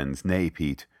her friends, nay,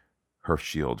 Pete, her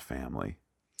Shield family.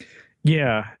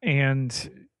 Yeah,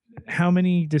 and how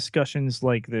many discussions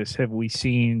like this have we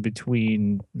seen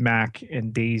between Mac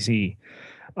and Daisy?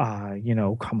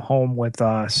 Come home with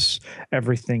us,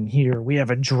 everything here. We have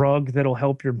a drug that'll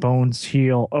help your bones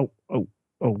heal. Oh,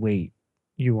 wait,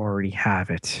 you already have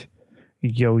it.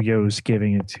 Yo-Yo's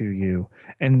giving it to you.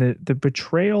 And the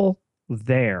betrayal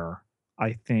there,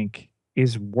 I think,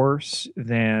 is worse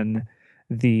than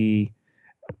the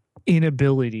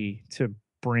inability to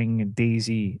bring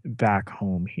Daisy back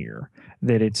home here.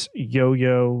 That it's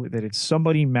Yo-Yo, that it's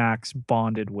somebody Max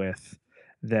bonded with,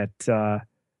 that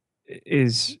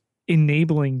is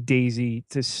enabling Daisy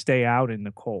to stay out in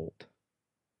the cold.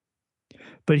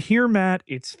 But here, Matt,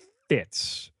 it's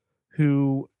Fitz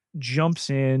who jumps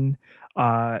in.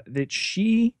 That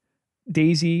she,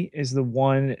 Daisy, is the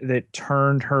one that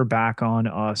turned her back on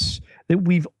us. That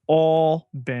we've all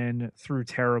been through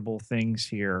terrible things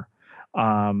here.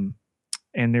 Um,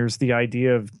 and there's the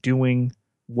idea of doing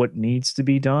what needs to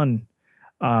be done.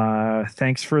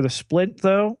 Thanks for the split,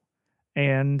 though.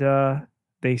 And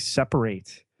they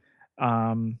separate.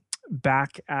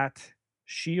 Back at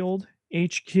Shield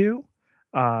HQ,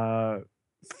 uh,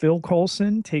 Phil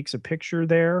Coulson takes a picture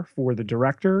there for the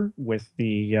director with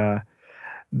the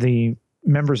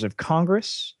members of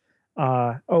Congress.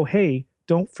 Oh, hey,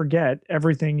 don't forget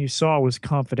everything you saw was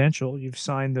confidential. You've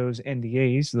signed those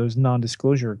NDAs, those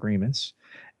non-disclosure agreements,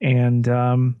 and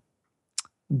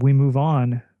we move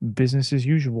on. Business as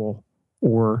usual,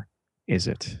 or is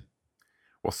it?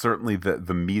 Well, certainly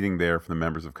the meeting there for the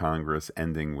members of Congress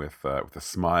ending with a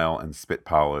smile and spit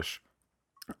polish.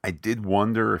 I did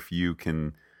wonder if you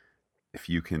can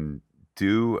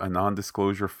do a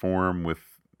non-disclosure form with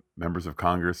members of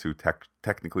Congress who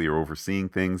technically are overseeing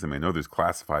things. I mean, I know there's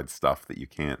classified stuff that you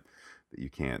can't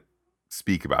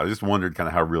speak about. I just wondered kind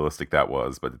of how realistic that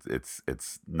was, but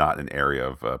it's not an area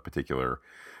of particular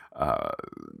uh,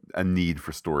 a need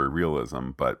for story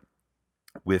realism. But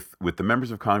with the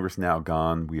members of Congress now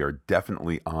gone, we are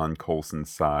definitely on Colson's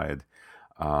side,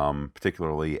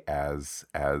 particularly as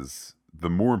the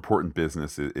more important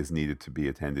business is needed to be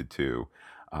attended to.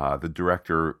 The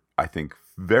director, I think,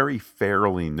 very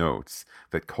fairly notes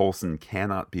that Colson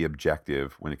cannot be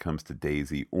objective when it comes to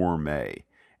Daisy or May,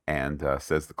 and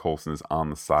says that Colson is on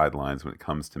the sidelines when it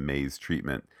comes to May's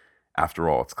treatment. After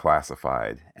all, it's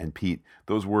classified. And Pete,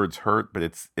 those words hurt, but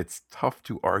it's tough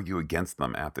to argue against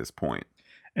them at this point.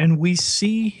 And we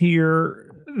see here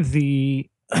the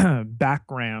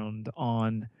background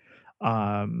on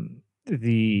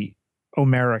the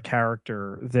O'Mara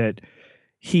character, that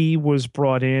he was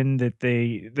brought in,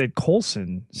 that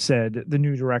Colson said the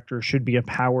new director should be a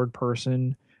powered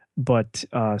person, but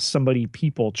somebody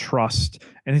people trust.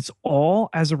 And it's all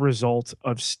as a result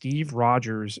of Steve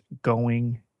Rogers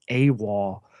going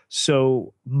AWOL.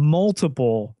 So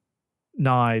multiple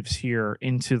knives here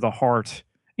into the heart,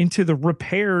 into the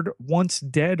repaired, once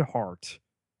dead heart,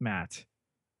 Matt,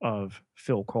 of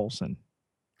Phil Coulson.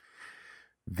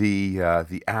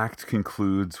 The act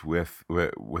concludes with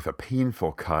a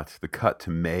painful cut. The cut to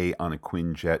May on a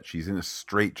Quinjet. She's in a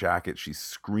straitjacket. She's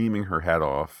screaming her head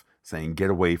off, saying, "Get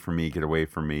away from me! Get away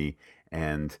from me!"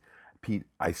 And Pete,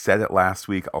 I said it last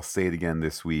week. I'll say it again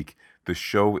this week. The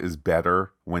show is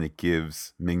better when it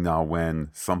gives Ming Na Wen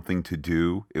something to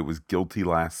do. It was guilty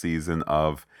last season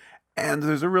of, and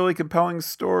there's a really compelling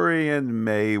story, and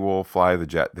May will fly the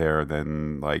jet there,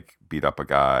 then like beat up a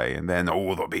guy, and then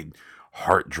there'll be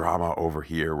heart drama over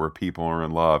here where people are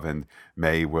in love, and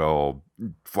May will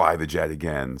fly the jet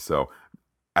again. So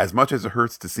as much as it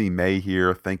hurts to see May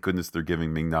here, thank goodness they're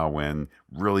giving Ming Na Wen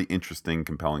really interesting,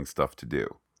 compelling stuff to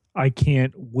do. I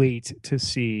can't wait to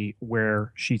see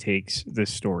where she takes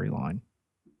this storyline.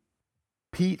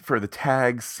 Pete, for the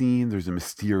tag scene, there's a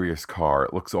mysterious car.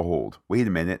 It looks old. Wait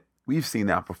a minute. we've seen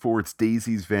that before. It's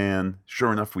Daisy's van.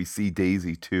 Sure enough, we see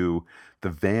Daisy too. The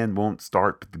van won't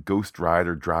start, but the Ghost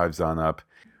Rider drives on up.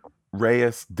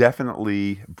 Reyes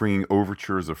definitely bringing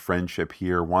overtures of friendship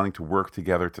here, wanting to work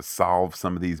together to solve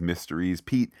some of these mysteries.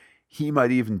 Pete, he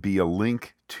might even be a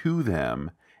link to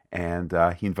them. And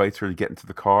he invites her to get into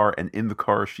the car, and in the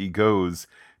car she goes.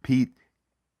 Pete,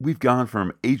 we've gone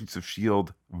from Agents of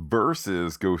S.H.I.E.L.D.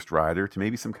 versus Ghost Rider to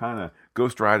maybe some kind of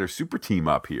Ghost Rider super team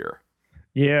up here.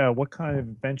 Yeah, what kind of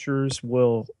adventures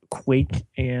will Quake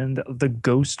and the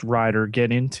Ghost Rider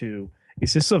get into?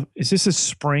 Is this a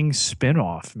spring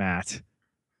spinoff, Matt?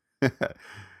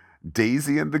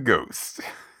 Daisy and the Ghost.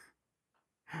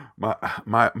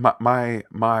 My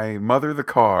mother the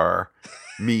car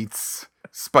meets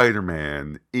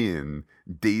Spider-Man in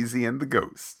Daisy and the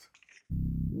Ghost.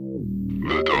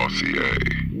 The dossier.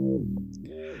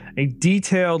 A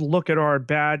detailed look at our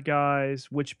bad guys,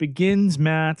 which begins,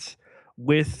 Matt,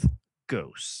 with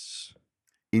ghosts.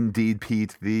 Indeed,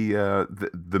 Pete. The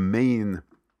main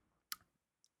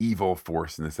evil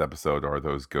force in this episode are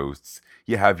those ghosts.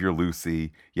 You have your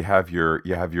Lucy, you have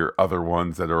your other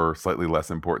ones that are slightly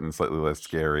less important, slightly less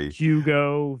scary.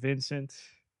 Hugo, Vincent.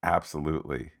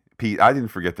 Absolutely. Pete, I didn't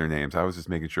forget their names. I was just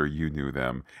making sure you knew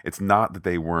them. It's not that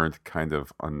they weren't kind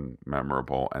of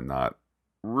unmemorable and not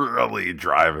really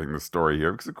driving the story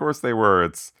here, because of course they were.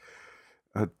 It's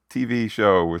a TV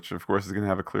show, which of course is going to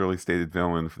have a clearly stated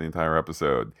villain for the entire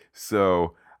episode.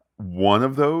 So one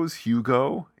of those,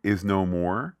 Hugo, is no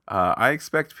more. I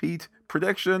expect, Pete,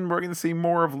 prediction, we're going to see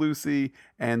more of Lucy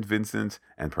and Vincent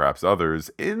and perhaps others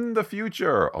in the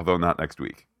future, although not next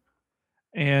week.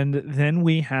 And then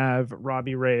we have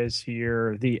Robbie Reyes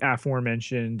here, the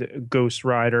aforementioned Ghost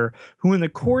Rider, who in the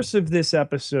course of this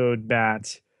episode,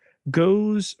 Bat,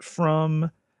 goes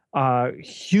from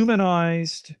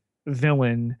humanized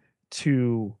villain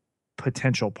to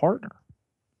potential partner.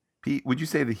 Pete, would you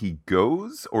say that he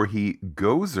goes or he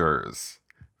gozers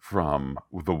from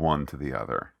the one to the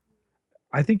other?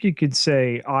 I think you could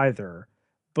say either,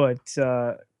 but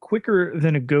quicker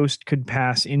than a ghost could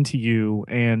pass into you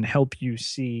and help you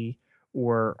see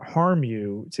or harm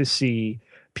you to see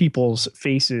people's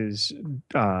faces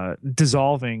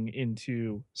dissolving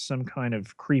into some kind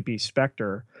of creepy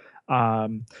specter.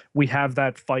 We have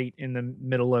that fight in the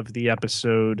middle of the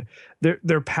episode.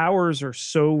 Their powers are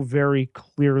so very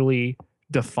clearly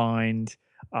defined.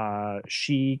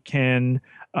 She can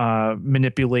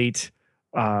manipulate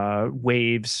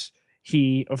waves.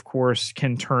 He, of course,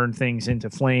 can turn things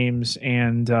into flames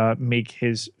and make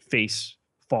his face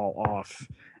fall off.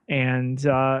 And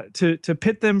to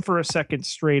pit them for a second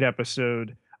straight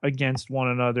episode against one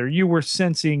another, you were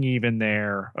sensing even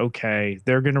there, okay,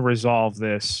 they're going to resolve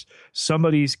this.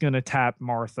 Somebody's going to tap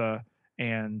Martha,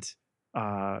 and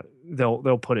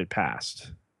they'll put it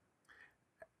past.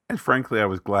 And frankly, I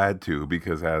was glad to,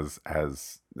 because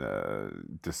as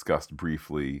discussed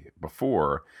briefly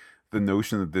before, the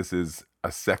notion that this is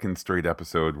a second straight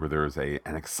episode where there's an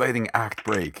exciting act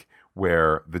break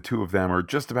where the two of them are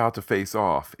just about to face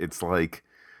off. It's like,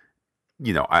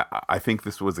 I think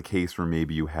this was a case where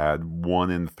maybe you had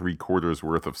 1 3/4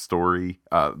 worth of story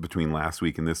between last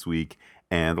week and this week,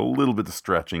 and a little bit of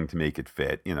stretching to make it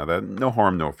fit. That no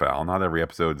harm, no foul. Not every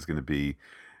episode is going to be,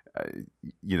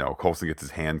 Coulson gets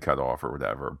his hand cut off or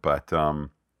whatever. But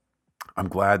I'm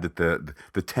glad that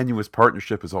the tenuous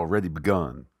partnership has already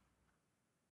begun.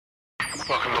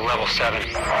 Welcome to level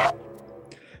 7.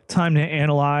 Time to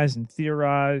analyze and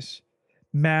theorize.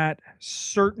 Matt,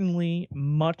 certainly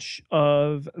much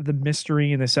of the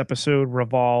mystery in this episode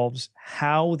revolves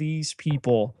how these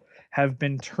people have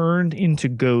been turned into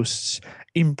ghosts,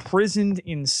 imprisoned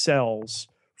in cells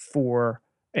for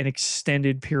an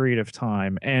extended period of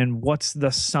time, and what's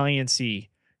the science-y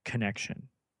connection.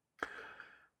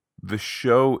 The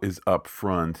show is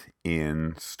upfront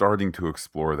in starting to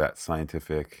explore that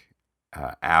scientific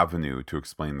avenue to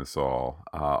explain this all,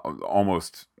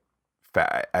 almost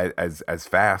as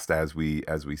fast as we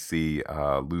see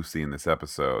Lucy in this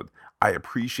episode. I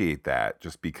appreciate that,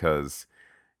 just because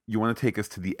you want to take us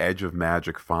to the edge of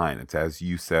magic. Fine, it's as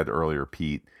you said earlier,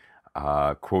 Pete,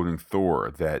 quoting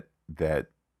Thor, that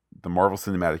the Marvel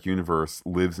Cinematic Universe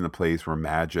lives in a place where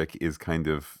magic is kind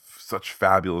of such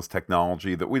fabulous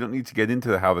technology that we don't need to get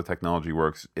into how the technology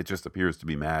works. It just appears to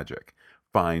be magic.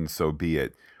 Fine, so be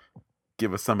it.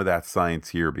 Give us some of that science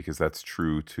here, because that's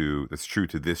true to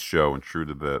this show and true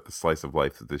to the slice of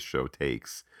life that this show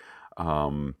takes.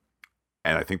 And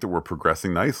I think that we're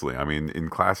progressing nicely. I mean, in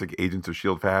classic Agents of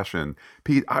S.H.I.E.L.D. fashion,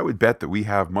 Pete, I would bet that we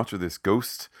have much of this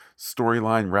ghost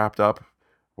storyline wrapped up.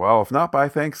 Well, if not by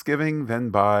Thanksgiving, then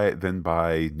by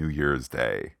New Year's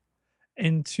Day.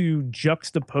 and to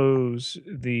juxtapose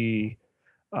the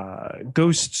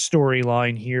ghost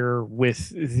storyline here with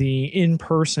the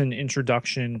in-person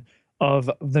introduction of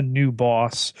the new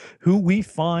boss, who we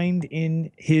find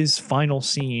in his final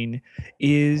scene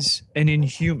is an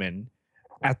inhuman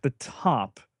at the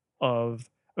top of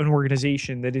an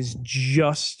organization that is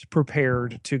just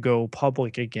prepared to go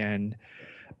public again.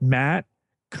 Matt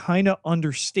kind of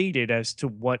understated as to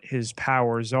what his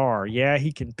powers are. Yeah,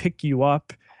 he can pick you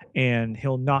up and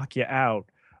he'll knock you out,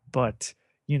 but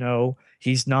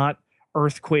he's not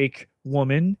earthquake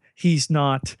woman, he's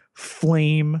not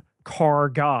flame car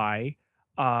guy.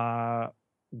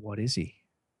 What is he?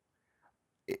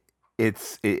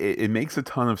 It makes a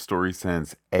ton of story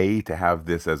sense, to have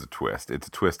this as a twist. It's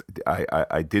a twist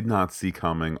I did not see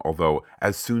coming, although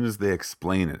as soon as they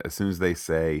explain it, as soon as they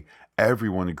say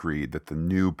everyone agreed that the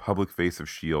new public face of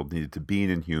shield needed to be an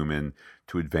inhuman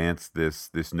to advance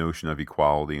this notion of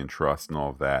equality and trust and all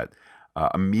of that,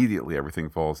 immediately everything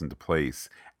falls into place.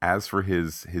 As for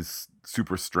his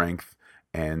super strength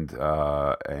and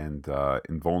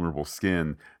invulnerable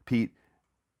skin, Pete,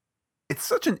 it's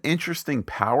such an interesting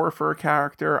power for a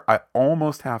character. I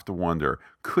almost have to wonder,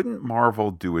 couldn't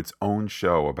Marvel do its own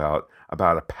show about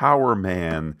a power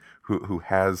man who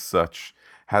has such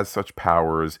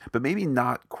powers, but maybe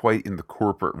not quite in the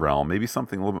corporate realm, maybe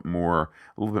something a little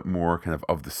bit more kind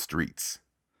of the streets.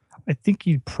 I think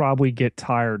you'd probably get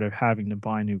tired of having to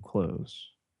buy new clothes.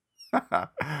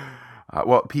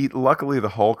 Well, Pete, luckily the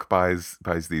Hulk buys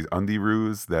these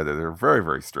underoos that are very,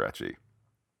 very stretchy.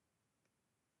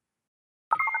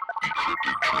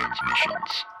 Encrypted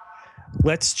transmissions.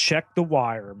 Let's check the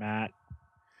wire, Matt.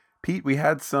 Pete, we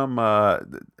had some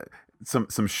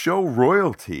show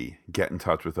royalty get in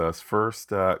touch with us.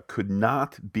 First, could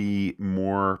not be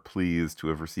more pleased to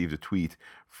have received a tweet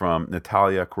from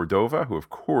Natalia Cordova, who of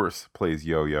course plays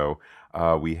Yo-Yo.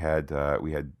 We had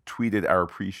tweeted our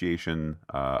appreciation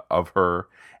of her,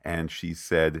 and she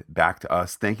said back to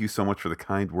us, "Thank you so much for the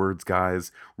kind words,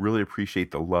 guys. Really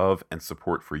appreciate the love and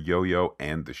support for Yo-Yo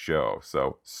and the show."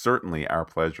 So certainly our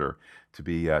pleasure to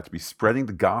be spreading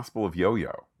the gospel of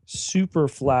Yo-Yo. Super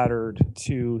flattered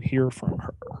to hear from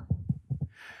her.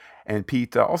 And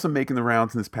Pete, also making the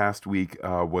rounds in this past week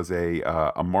was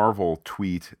a Marvel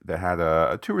tweet that had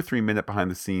a 2 or 3 minute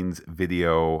behind the scenes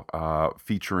video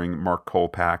featuring Mark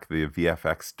Kolpak, the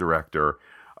VFX director,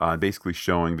 basically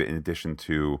showing that in addition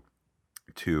to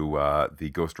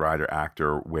the Ghost Rider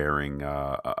actor wearing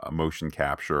a motion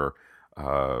capture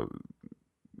hood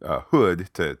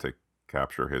to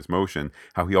capture his motion,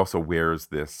 how he also wears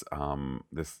this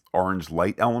orange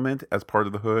light element as part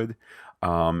of the hood.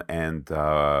 And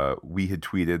we had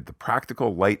tweeted the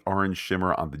practical light orange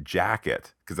shimmer on the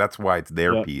jacket, because that's why it's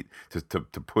there, Yep. Pete, to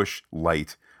push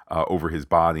light over his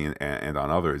body and on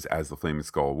others, as the Flaming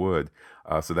Skull would.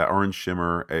 So that orange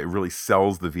shimmer, it really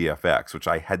sells the VFX, which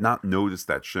I had not noticed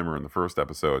that shimmer in the first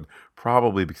episode,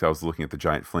 probably because I was looking at the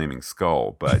giant flaming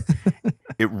skull. But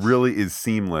it really is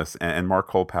seamless. And Mark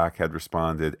Kolpak had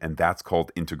responded, and that's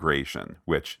called integration,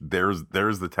 which there's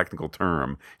the technical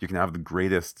term. You can have the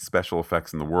greatest special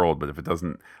effects in the world, but if it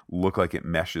doesn't look like it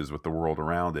meshes with the world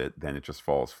around it, then it just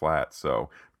falls flat. So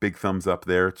big thumbs up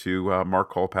there to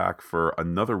Mark Kolpak for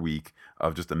another week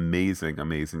of just amazing,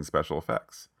 amazing special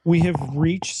effects. We have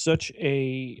reached such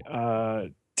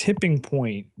a tipping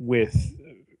point with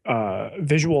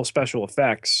visual special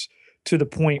effects, to the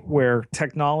point where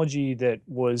technology that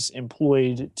was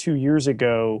employed 2 years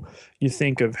ago, you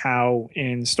think of how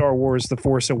in Star Wars The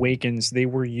Force Awakens, they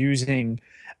were using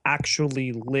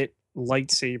actually lit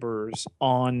lightsabers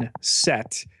on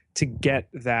set to get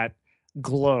that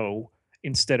glow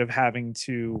instead of having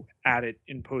to add it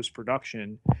in post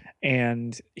production.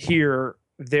 And here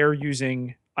they're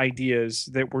using ideas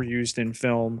that were used in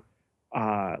film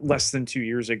less than 2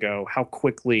 years ago, how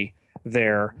quickly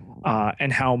there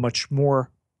and how much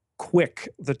more quick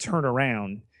the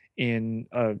turnaround in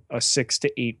a 6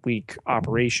 to 8 week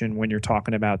operation when you're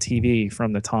talking about TV,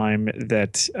 from the time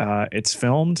that it's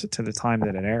filmed to the time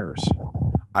that it airs.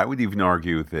 I would even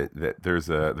argue that there's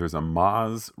a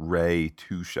Maz Ray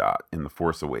two shot in The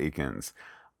Force Awakens.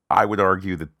 I would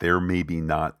argue that they're maybe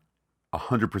not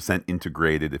 100%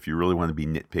 integrated. If you really want to be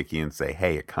nitpicky and say,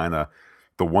 hey, it kind of,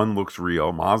 the one looks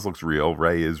real, Maz looks real,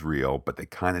 Ray is real, but they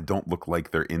kind of don't look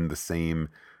like they're in the same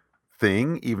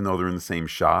thing, even though they're in the same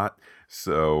shot.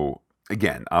 So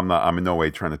again, I'm in no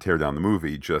way trying to tear down the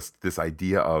movie. Just this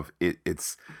idea of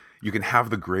it's you can have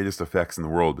the greatest effects in the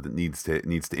world, but it needs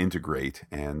to integrate.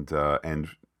 And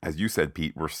as you said,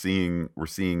 Pete, we're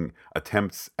seeing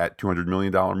attempts at $200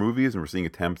 million movies, and we're seeing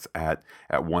attempts at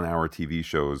 1 hour TV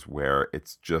shows where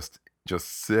it's just just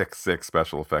sick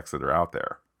special effects that are out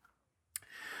there.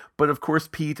 But of course,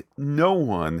 Pete, no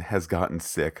one has gotten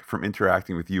sick from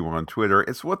interacting with you on Twitter.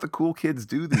 It's what the cool kids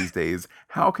do these days.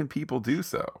 How can people do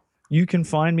so? You can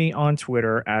find me on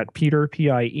Twitter at Peter,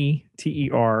 Pieterj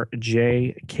Ketelaar,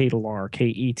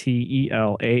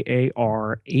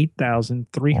 Ketelaar,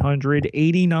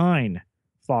 8,389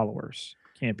 followers.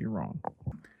 Can't be wrong.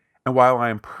 And while I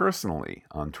am personally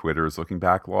on Twitter as Looking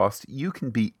Back Lost, you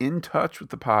can be in touch with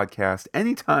the podcast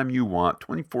anytime you want,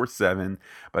 24/7,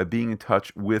 by being in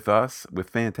touch with us,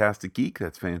 with Fantastic Geek.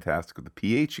 That's Fantastic with the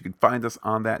PH. You can find us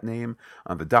on that name,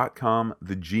 on the .com,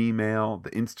 the Gmail,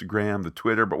 the Instagram, the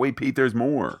Twitter. But wait, Pete, there's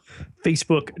more.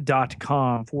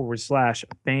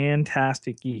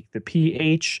 Facebook.com/Fantastic Geek. The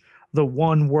PH, the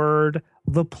one word,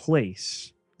 the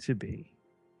place to be.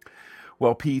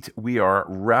 Well, Pete, we are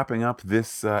wrapping up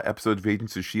this episode of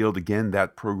Agents of S.H.I.E.L.D. Again,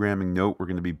 that programming note, we're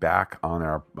going to be back on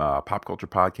our Pop Culture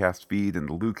Podcast feed and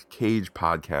the Luke Cage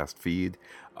Podcast feed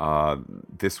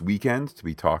this weekend to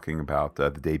be talking about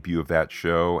the debut of that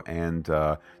show and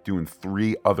doing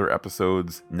 3 other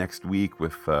episodes next week,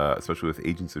 with especially with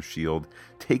Agents of S.H.I.E.L.D.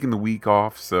 taking the week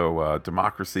off so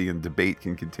democracy and debate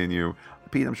can continue.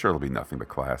 Pete, I'm sure it'll be nothing but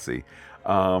classy.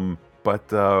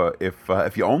 But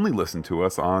if you only listen to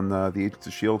us on the Agents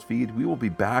of S.H.I.E.L.D. feed, we will be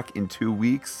back in 2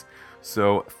 weeks.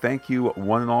 So thank you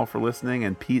one and all for listening.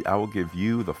 And Pete, I will give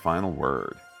you the final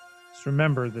word. Just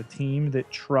remember, the team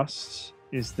that trusts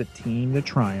is the team that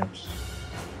triumphs.